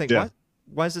sitting here thinking,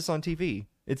 why is this on TV?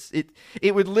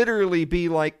 It would literally be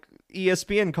like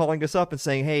ESPN calling us up and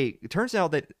saying, hey, it turns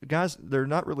out that guys, they're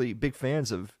not really big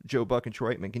fans of Joe Buck and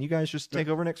Troy Aikman. Can you guys just take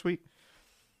over next week?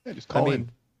 Yeah, just call in.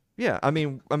 Yeah, I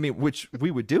mean, which we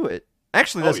would do it.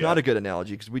 Actually, that's not a good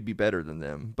analogy because we'd be better than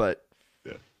them. But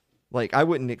like, I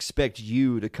wouldn't expect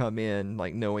you to come in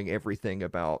like knowing everything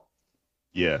about,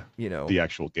 the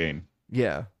actual game.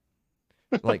 Yeah,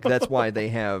 like that's why they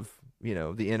have the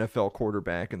NFL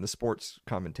quarterback and the sports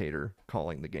commentator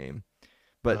calling the game.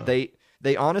 But they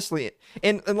honestly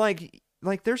and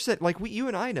like they're said like you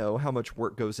and I know how much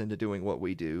work goes into doing what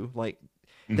we do. Like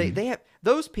they have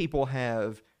those people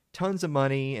have tons of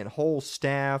money and whole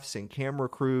staffs and camera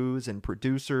crews and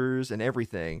producers and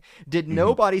everything. Did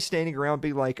nobody standing around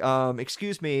be like,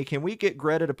 excuse me, can we get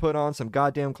Greta to put on some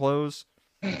goddamn clothes?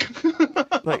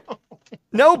 Like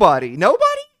nobody?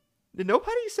 Did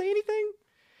nobody say anything?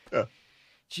 Yeah.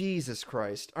 Jesus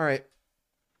Christ. All right.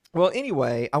 Well,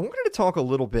 anyway, I wanted to talk a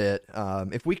little bit,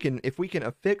 if we can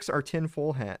affix our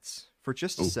tinfoil hats for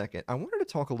just a second. I wanted to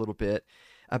talk a little bit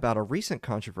about a recent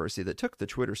controversy that took the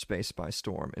Twitter space by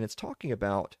storm, and it's talking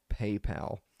about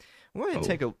PayPal. I'm going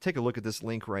to take a look at this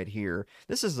link right here.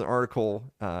 This is an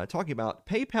article talking about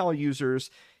PayPal users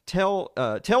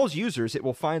tells users it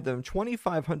will fine them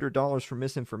 $2,500 for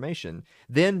misinformation,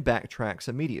 then backtracks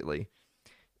immediately.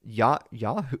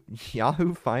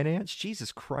 Yahoo Finance?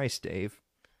 Jesus Christ, Dave.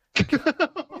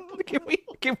 Can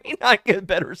we not get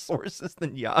better sources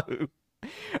than Yahoo? All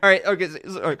right, okay.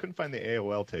 I couldn't find the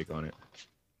AOL take on it.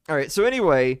 All right, so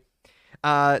anyway,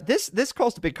 this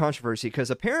caused a big controversy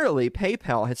because apparently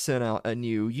PayPal had sent out a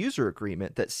new user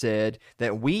agreement that said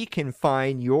that we can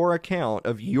fine your account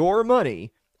of your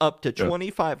money up to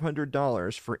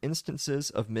 $2,500 for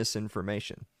instances of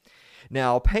misinformation.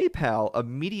 Now, PayPal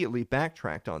immediately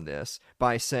backtracked on this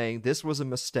by saying this was a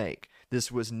mistake.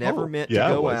 This was never meant to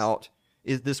go out.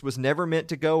 This was never meant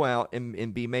to go out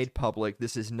and be made public.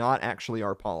 This is not actually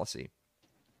our policy.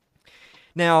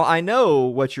 Now, I know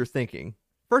what you're thinking.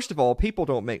 First of all, people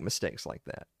don't make mistakes like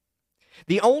that.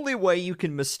 The only way you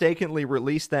can mistakenly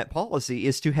release that policy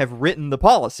is to have written the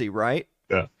policy, right?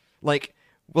 Yeah. Like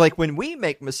when we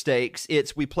make mistakes,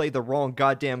 we play the wrong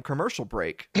goddamn commercial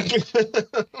break.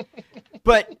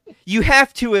 But you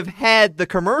have to have had the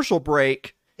commercial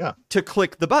break to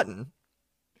click the button.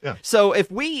 Yeah. So if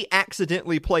we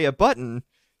accidentally play a button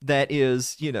that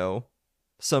is,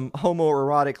 some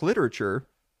homoerotic literature,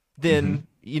 then,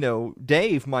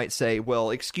 Dave might say, well,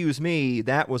 excuse me,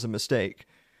 that was a mistake.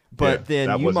 But then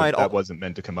that wasn't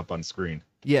meant to come up on screen.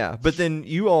 Yeah, but then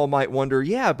you all might wonder,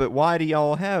 but why do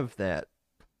y'all have that?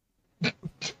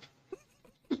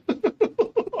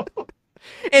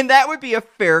 And that would be a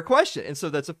fair question. And so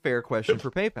that's a fair question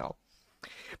for PayPal.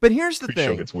 But here's the thing.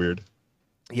 Show gets weird.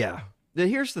 Yeah.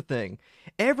 Here's the thing.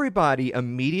 Everybody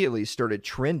immediately started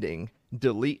trending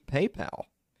delete PayPal.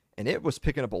 And it was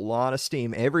picking up a lot of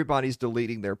steam. Everybody's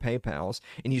deleting their PayPals.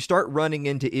 And you start running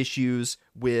into issues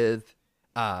with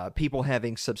people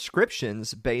having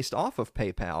subscriptions based off of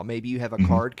PayPal. Maybe you have a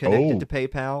card connected to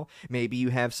PayPal. Maybe you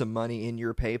have some money in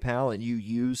your PayPal and you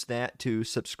use that to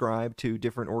subscribe to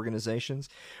different organizations.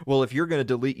 Well, if you're going to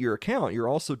delete your account, you're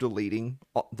also deleting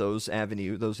those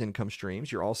income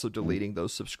streams. You're also deleting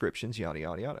those subscriptions, yada,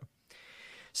 yada, yada.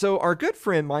 So our good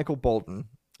friend Michael Bolton,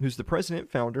 who's the president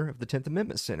and founder of the 10th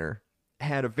Amendment Center,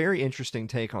 had a very interesting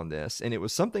take on this, and it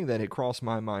was something that had crossed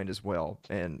my mind as well.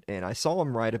 And I saw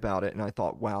him write about it, and I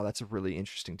thought, wow, that's a really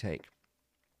interesting take.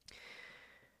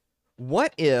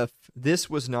 What if this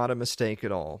was not a mistake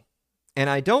at all?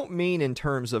 And I don't mean in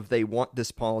terms of they want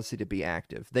this policy to be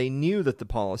active. They knew that the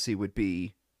policy would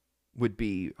be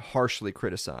harshly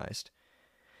criticized.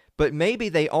 But maybe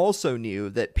they also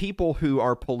knew that people who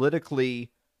are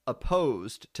politically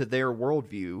opposed to their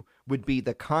worldview would be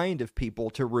the kind of people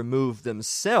to remove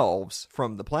themselves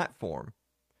from the platform.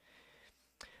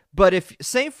 But if,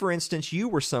 say for instance, you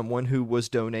were someone who was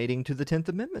donating to the 10th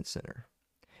Amendment Center,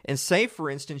 And say, for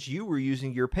instance, you were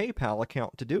using your PayPal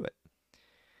account to do it.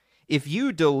 If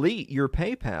you delete your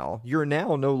PayPal, you're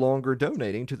now no longer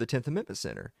donating to the 10th Amendment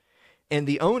Center. And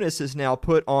the onus is now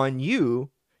put on you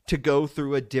to go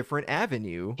through a different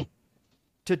avenue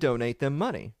to donate them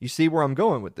money. You see where I'm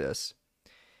going with this?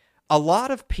 A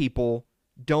lot of people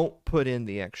don't put in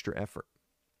the extra effort.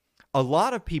 A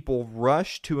lot of people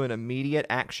rush to an immediate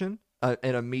action, an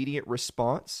immediate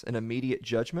response, an immediate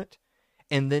judgment,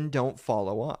 and then don't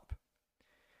follow up.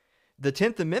 The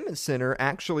 10th Amendment Center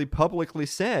actually publicly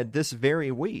said this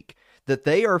very week that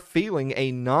they are feeling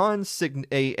a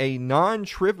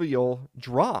non-trivial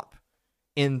drop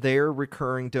in their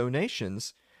recurring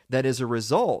donations that is a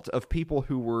result of people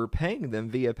who were paying them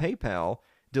via PayPal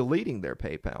deleting their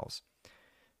PayPals.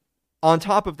 On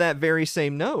top of that very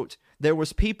same note, there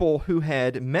was people who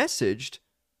had messaged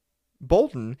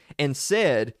Bolton and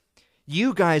said,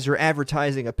 "You guys are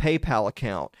advertising a PayPal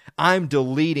account. I'm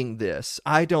deleting this.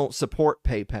 I don't support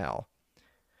PayPal."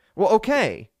 Well,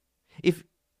 okay. If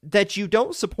that you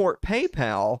don't support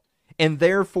PayPal and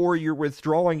therefore you're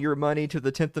withdrawing your money to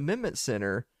the 10th Amendment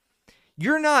Center,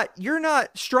 you're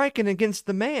not striking against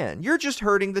the man. You're just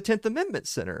hurting the 10th Amendment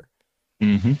Center.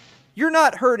 Mm-hmm. You're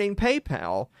not hurting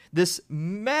PayPal, this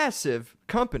massive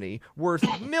company worth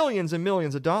millions and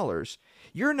millions of dollars.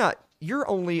 You're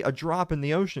only a drop in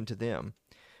the ocean to them.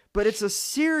 But it's a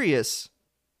serious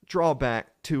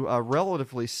drawback to a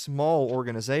relatively small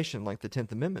organization like the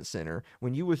 10th Amendment Center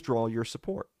when you withdraw your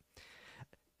support.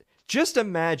 Just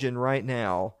imagine right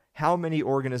now how many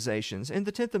organizations, and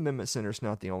the 10th Amendment Center is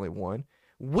not the only one.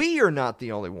 We are not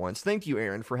the only ones. Thank you,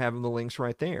 Aaron, for having the links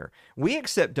right there. We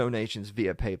accept donations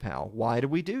via PayPal. Why do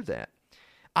we do that?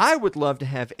 I would love to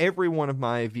have every one of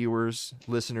my viewers,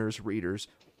 listeners, readers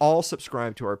all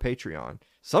subscribe to our Patreon.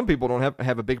 Some people don't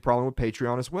have a big problem with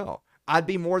Patreon as well. I'd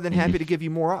be more than happy to give you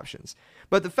more options.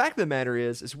 But the fact of the matter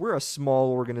is we're a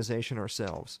small organization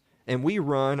ourselves, and we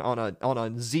run on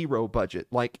a zero budget.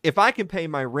 Like, if I can pay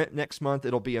my rent next month,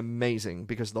 it'll be amazing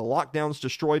because the lockdowns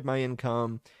destroyed my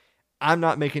income. I'm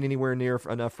not making anywhere near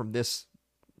enough from this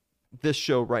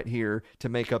show right here to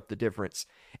make up the difference.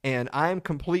 And I'm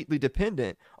completely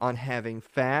dependent on having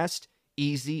fast,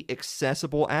 easy,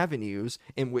 accessible avenues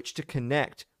in which to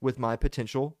connect with my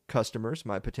potential customers,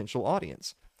 my potential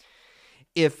audience.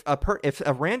 If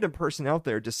a random person out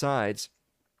there decides,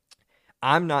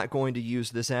 I'm not going to use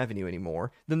this avenue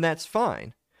anymore, then that's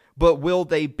fine. But will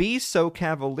they be so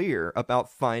cavalier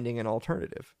about finding an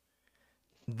alternative?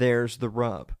 There's the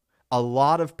rub. A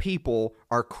lot of people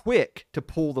are quick to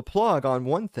pull the plug on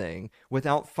one thing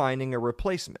without finding a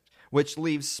replacement, which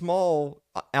leaves small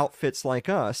outfits like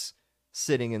us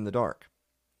sitting in the dark.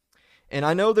 And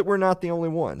I know that we're not the only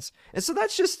ones. And so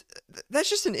that's just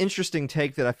an interesting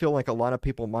take that I feel like a lot of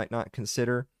people might not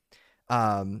consider.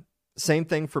 Same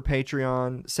thing for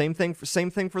Patreon. Same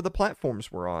thing for the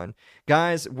platforms we're on.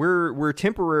 Guys, we're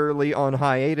temporarily on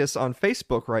hiatus on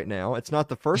Facebook right now. It's not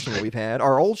the first one we've had.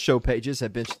 Our old show pages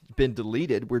have been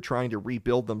deleted. We're trying to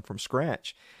rebuild them from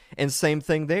scratch. And same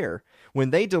thing there. When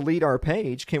they delete our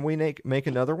page, can we make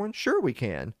another one? Sure we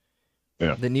can.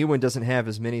 Yeah. The new one doesn't have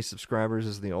as many subscribers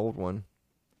as the old one.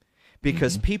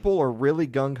 Because people are really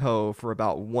gung-ho for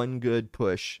about one good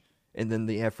push, and then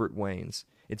the effort wanes.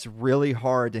 It's really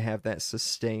hard to have that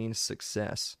sustained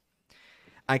success.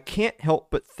 I can't help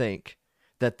but think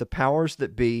that the powers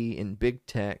that be in big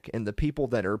tech and the people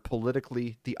that are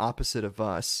politically the opposite of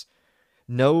us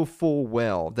know full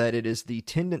well that it is the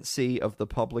tendency of the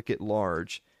public at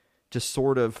large to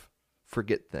sort of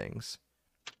forget things,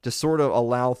 to sort of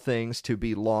allow things to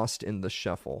be lost in the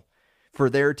shuffle, for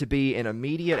there to be an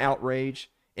immediate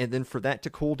outrage, and then for that to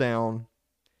cool down,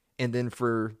 and then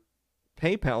for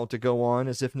PayPal to go on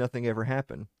as if nothing ever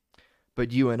happened.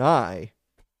 But you and I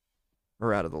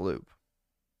are out of the loop.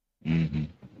 Mm-hmm.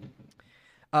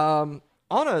 On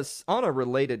a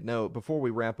related note, before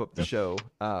we wrap up the show,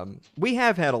 we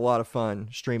have had a lot of fun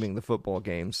streaming the football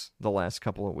games the last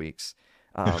couple of weeks.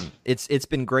 It's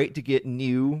been great to get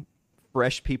new,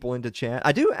 fresh people into chat.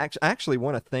 I do actually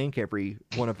want to thank every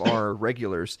one of our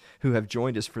regulars who have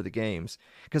joined us for the games,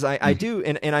 because I do,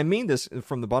 and I mean this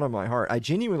from the bottom of my heart. I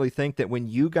genuinely think that when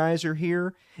you guys are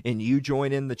here and you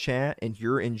join in the chat and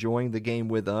you're enjoying the game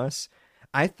with us,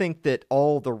 I think that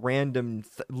all the random,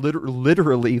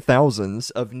 literally thousands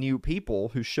of new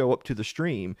people who show up to the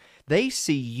stream, they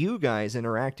see you guys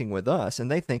interacting with us and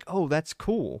they think, oh, that's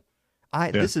cool.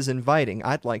 This is inviting.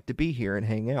 I'd like to be here and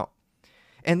hang out.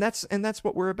 And that's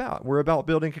what we're about. We're about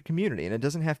building a community, and it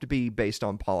doesn't have to be based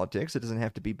on politics. It doesn't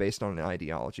have to be based on an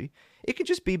ideology. It can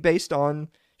just be based on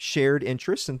shared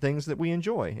interests and things that we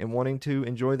enjoy and wanting to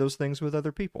enjoy those things with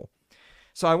other people.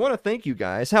 So I want to thank you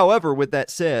guys. However, with that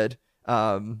said,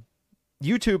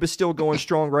 YouTube is still going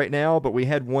strong right now, but we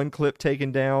had one clip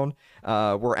taken down.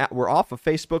 We're off of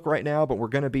Facebook right now, but we're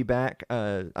going to be back,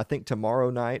 I think, tomorrow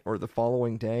night or the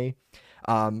following day.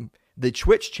 The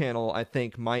Twitch channel, I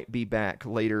think, might be back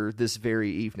later this very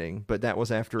evening, but that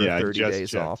was after 30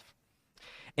 days off.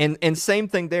 And same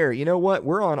thing there. You know what?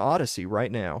 We're on Odyssey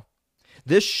right now.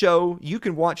 This show, you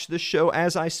can watch this show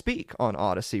as I speak on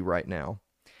Odyssey right now.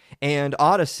 And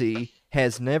Odyssey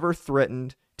has never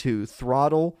threatened to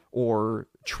throttle or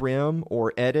trim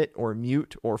or edit or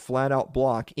mute or flat out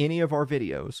block any of our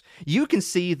videos. You can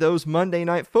see those Monday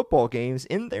Night Football games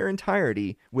in their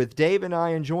entirety with Dave and I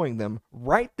enjoying them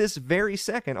right this very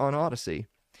second on Odyssey.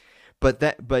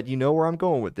 But you know where I'm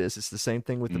going with this. It's the same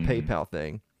thing with the PayPal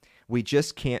thing. We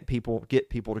just can't get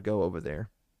people to go over there.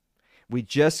 We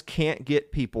just can't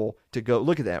get people to go.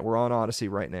 Look at that. We're on Odyssey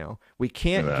right now. We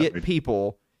can't get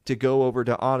people to go over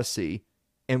to Odyssey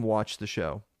and watch the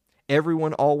show.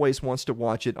 Everyone always wants to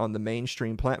watch it on the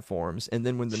mainstream platforms, and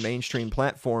then when the mainstream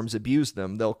platforms abuse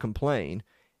them, they'll complain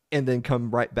and then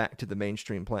come right back to the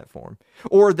mainstream platform.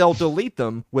 Or they'll delete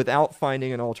them without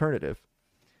finding an alternative.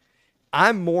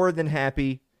 I'm more than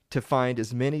happy to find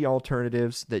as many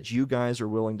alternatives that you guys are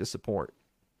willing to support.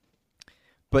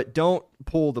 But don't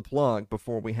pull the plug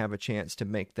before we have a chance to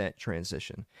make that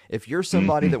transition. If you're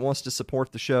somebody that wants to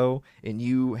support the show and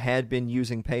you had been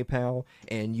using PayPal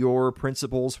and your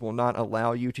principles will not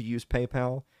allow you to use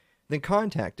PayPal, then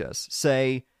contact us.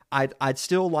 Say, I'd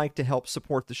still like to help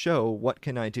support the show. What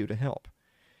can I do to help?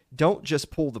 Don't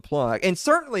just pull the plug. And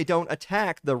certainly don't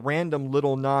attack the random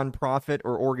little nonprofit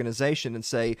or organization and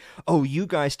say, oh, you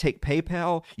guys take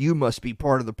PayPal? You must be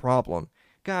part of the problem.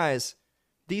 Guys,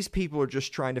 these people are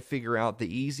just trying to figure out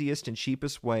the easiest and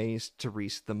cheapest ways to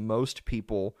reach the most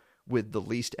people with the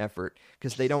least effort,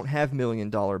 because they don't have $1 million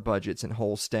budgets and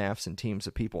whole staffs and teams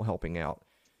of people helping out.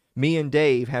 Me and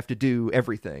Dave have to do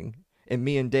everything, and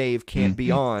me and Dave can't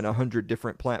be on 100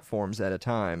 different platforms at a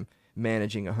time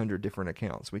managing 100 different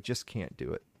accounts. We just can't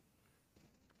do it.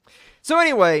 So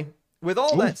anyway, with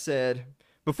all that said,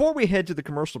 before we head to the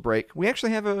commercial break, we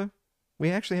actually have a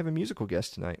musical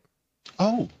guest tonight.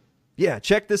 Oh. Yeah,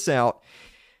 check this out.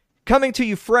 Coming to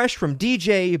you fresh from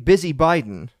DJ Busy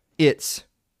Biden, it's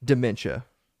Dementia.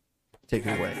 Take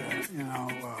it away.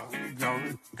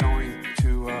 Going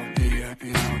to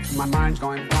my mind's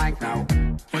going blank now.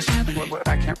 What's happening? What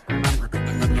I can't remember.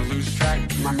 I'm gonna lose track.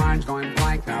 My mind's going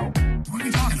blank now. What are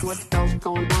you talking about? What the hell's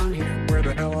going on here? Where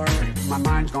the hell are we? My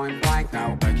mind's going blank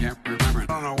now. I can't remember. I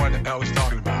don't know what the hell he's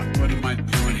talking about. What am I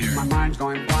doing here? My mind's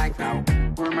going blank now.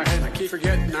 Where am I headed? I keep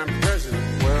forgetting I'm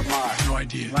president. Where am I? No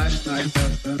idea. Last night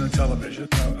on the television,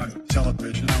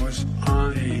 I was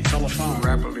on a telephone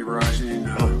rapidly rising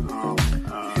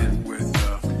and with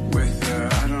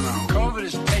I don't know. COVID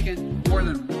has taken more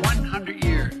than 100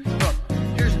 years. Look,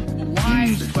 here's why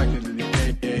it's reflected in the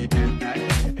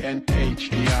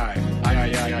NHEI.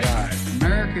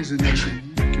 America is a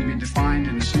nation that can be defined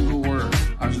in a single word.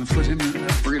 I was going to put him in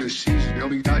that. We're going to seize the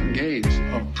ill-begotten gains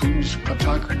of Putin's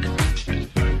kleptocracy.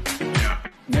 Yeah.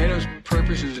 NATO's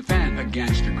purpose is to defend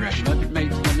against aggression. Let me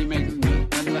make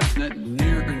that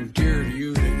near and dear to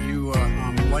you that you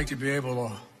like to be able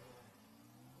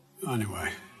to.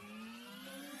 Anyway.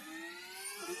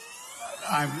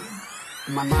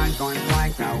 My mind's going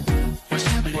blank now. What's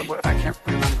happening? What I can't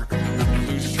remember. I'm gonna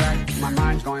lose track. My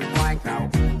mind's going blank now.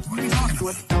 What are you talking about?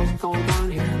 What the hell's going on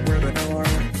here? Where the hell are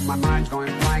we? My mind's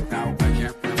going blank now. I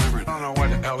can't remember. I don't know what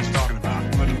the hell he's talking about.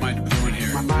 What am I doing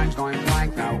here? My mind's going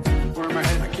blank now. Where am I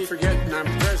headed? I keep forgetting I'm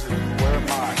president. Where am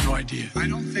I? No idea. I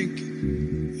don't think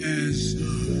as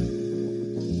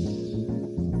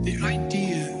the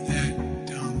idea that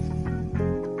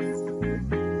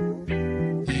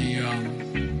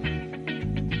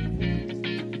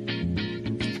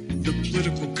the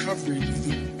political coverage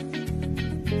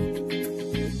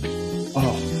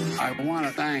of I want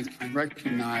to thank and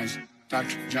recognize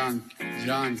Dr. John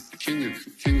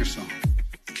Kingersong.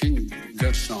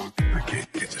 Song. I can't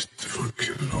get this to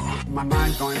function at all. My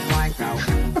mind's going blank now.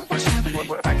 What's happening?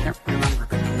 What I can't remember.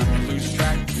 I'm gonna lose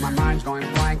track. My mind's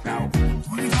going blank now.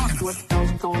 What are you talking about? What the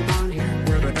hell's going on here?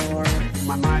 Where the hell are we?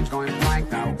 My mind's going blank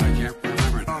now. I can't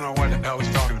remember. I don't know what the hell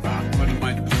he's talking about. What am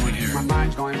I doing here? My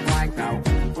mind's going blank now.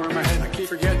 Where am I headed? I keep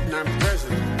forgetting I'm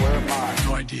president. Where am I?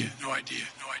 No idea.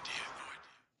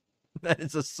 That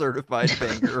is a certified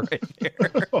banger right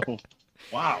there. Oh,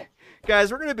 wow.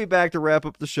 Guys, we're going to be back to wrap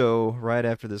up the show right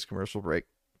after this commercial break.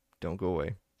 Don't go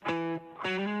away.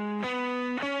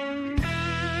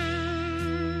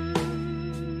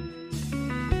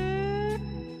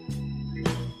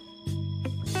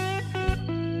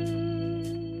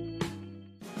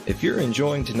 If you're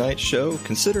enjoying tonight's show,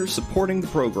 consider supporting the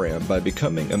program by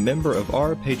becoming a member of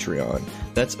our Patreon.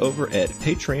 That's over at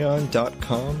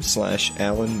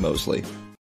patreon.com/Alan Mosley.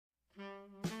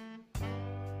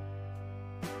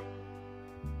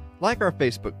 Like our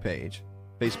Facebook page,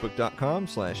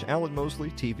 facebook.com/Alan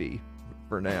Mosley TV.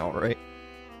 For now, right?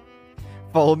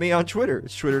 Follow me on Twitter.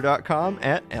 It's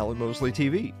twitter.com/Alan Mosley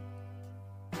TV.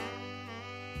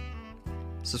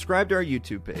 Subscribe to our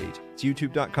YouTube page. It's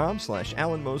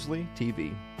youtube.com/Alan Mosley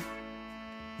TV.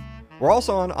 We're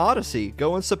also on Odyssey.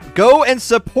 Go and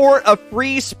support a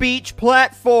free speech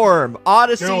platform.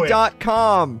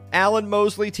 Odyssey.com. Alan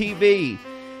Mosley TV.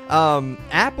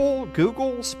 Apple,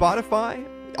 Google, Spotify,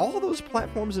 all those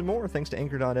platforms and more. Thanks to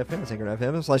Anchor.fm. It's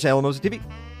Anchor.fm/Alan Mosley TV.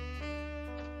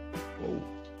 Whoa.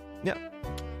 Yeah.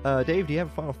 Dave, do you have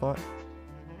a final thought?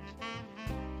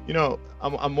 You know,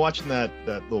 I'm watching that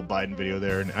little Biden video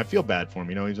there, and I feel bad for him.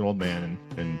 You know, he's an old man,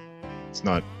 and it's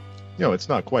not, it's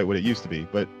not quite what it used to be.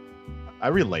 But I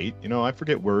relate. You know, I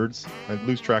forget words. I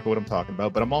lose track of what I'm talking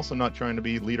about. But I'm also not trying to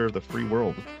be leader of the free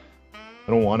world.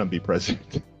 I don't want to be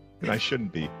president, and I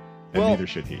shouldn't be, and neither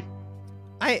should he.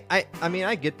 I mean,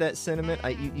 I get that sentiment.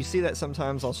 You see that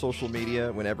sometimes on social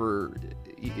media whenever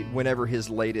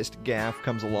his latest gaffe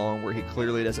comes along where he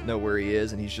clearly doesn't know where he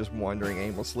is and he's just wandering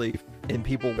aimlessly, and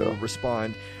people will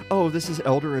respond, "Oh, this is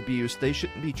elder abuse. They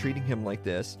shouldn't be treating him like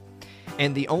this."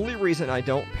 And the only reason I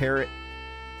don't parrot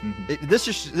this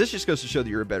just goes to show that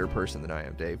you're a better person than I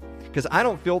am, Dave. Because I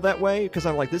don't feel that way, because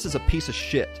I'm like, this is a piece of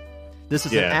shit. This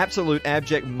is an absolute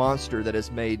abject monster that has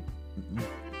made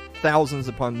thousands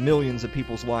upon millions of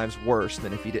people's lives worse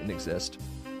than if he didn't exist.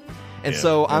 And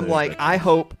so I'm like, I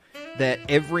hope that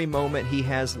every moment he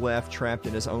has left trapped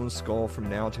in his own skull from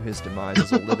now to his demise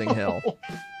is a living hell.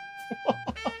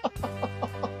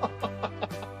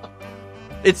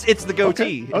 It's the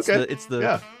goatee. Okay. It's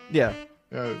the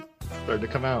starting to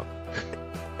come out.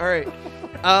 All right.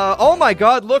 Oh my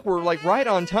God! Look, we're like right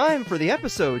on time for the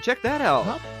episode. Check that out.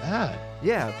 Not bad.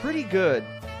 Yeah, pretty good.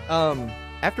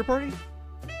 After party?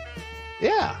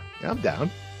 Yeah, I'm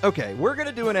down. Okay, we're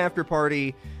gonna do an after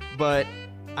party, but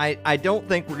I don't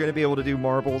think we're gonna be able to do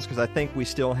marbles because I think we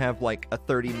still have like a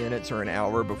 30 minutes or an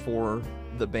hour before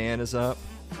the ban is up,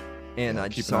 and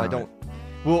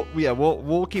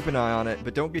we'll keep an eye on it,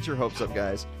 but don't get your hopes up,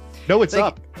 guys. No, it's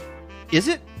up. Is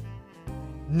it?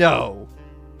 No.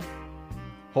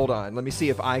 Hold on, let me see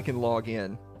if I can log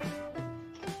in.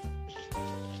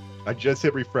 I just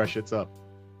hit refresh. It's up.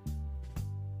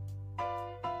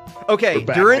 Okay,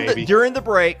 back, during the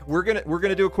break, we're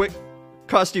gonna do a quick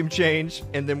costume change,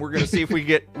 and then we're gonna see if we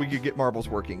can get marbles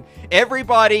working.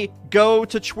 Everybody, go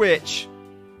to Twitch.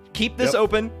 Keep this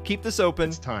open. Keep this open.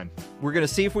 It's time. We're gonna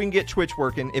see if we can get Twitch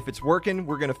working. If it's working,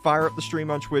 we're gonna fire up the stream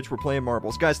on Twitch. We're playing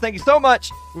marbles, guys. Thank you so much.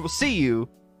 We will see you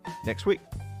next week.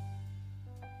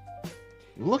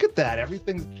 Look at that.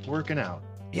 Everything's working out.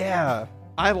 Yeah,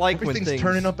 I like everything's when things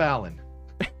turning up Alan.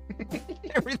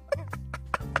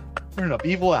 Turning up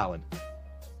evil Alan.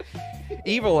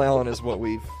 Evil Alan is what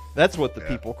that's what the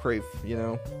people crave, you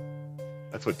know.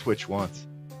 That's what Twitch wants.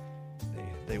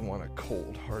 They want a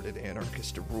cold-hearted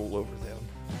anarchist to rule over them.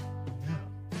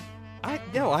 I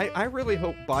really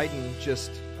hope Biden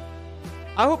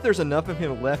I hope there's enough of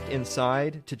him left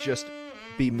inside to just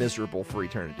be miserable for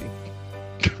eternity.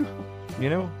 You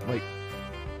know, like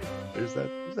there's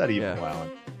that evil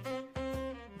Alan.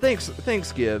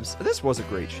 Thanks, Gibbs. This was a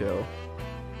great show.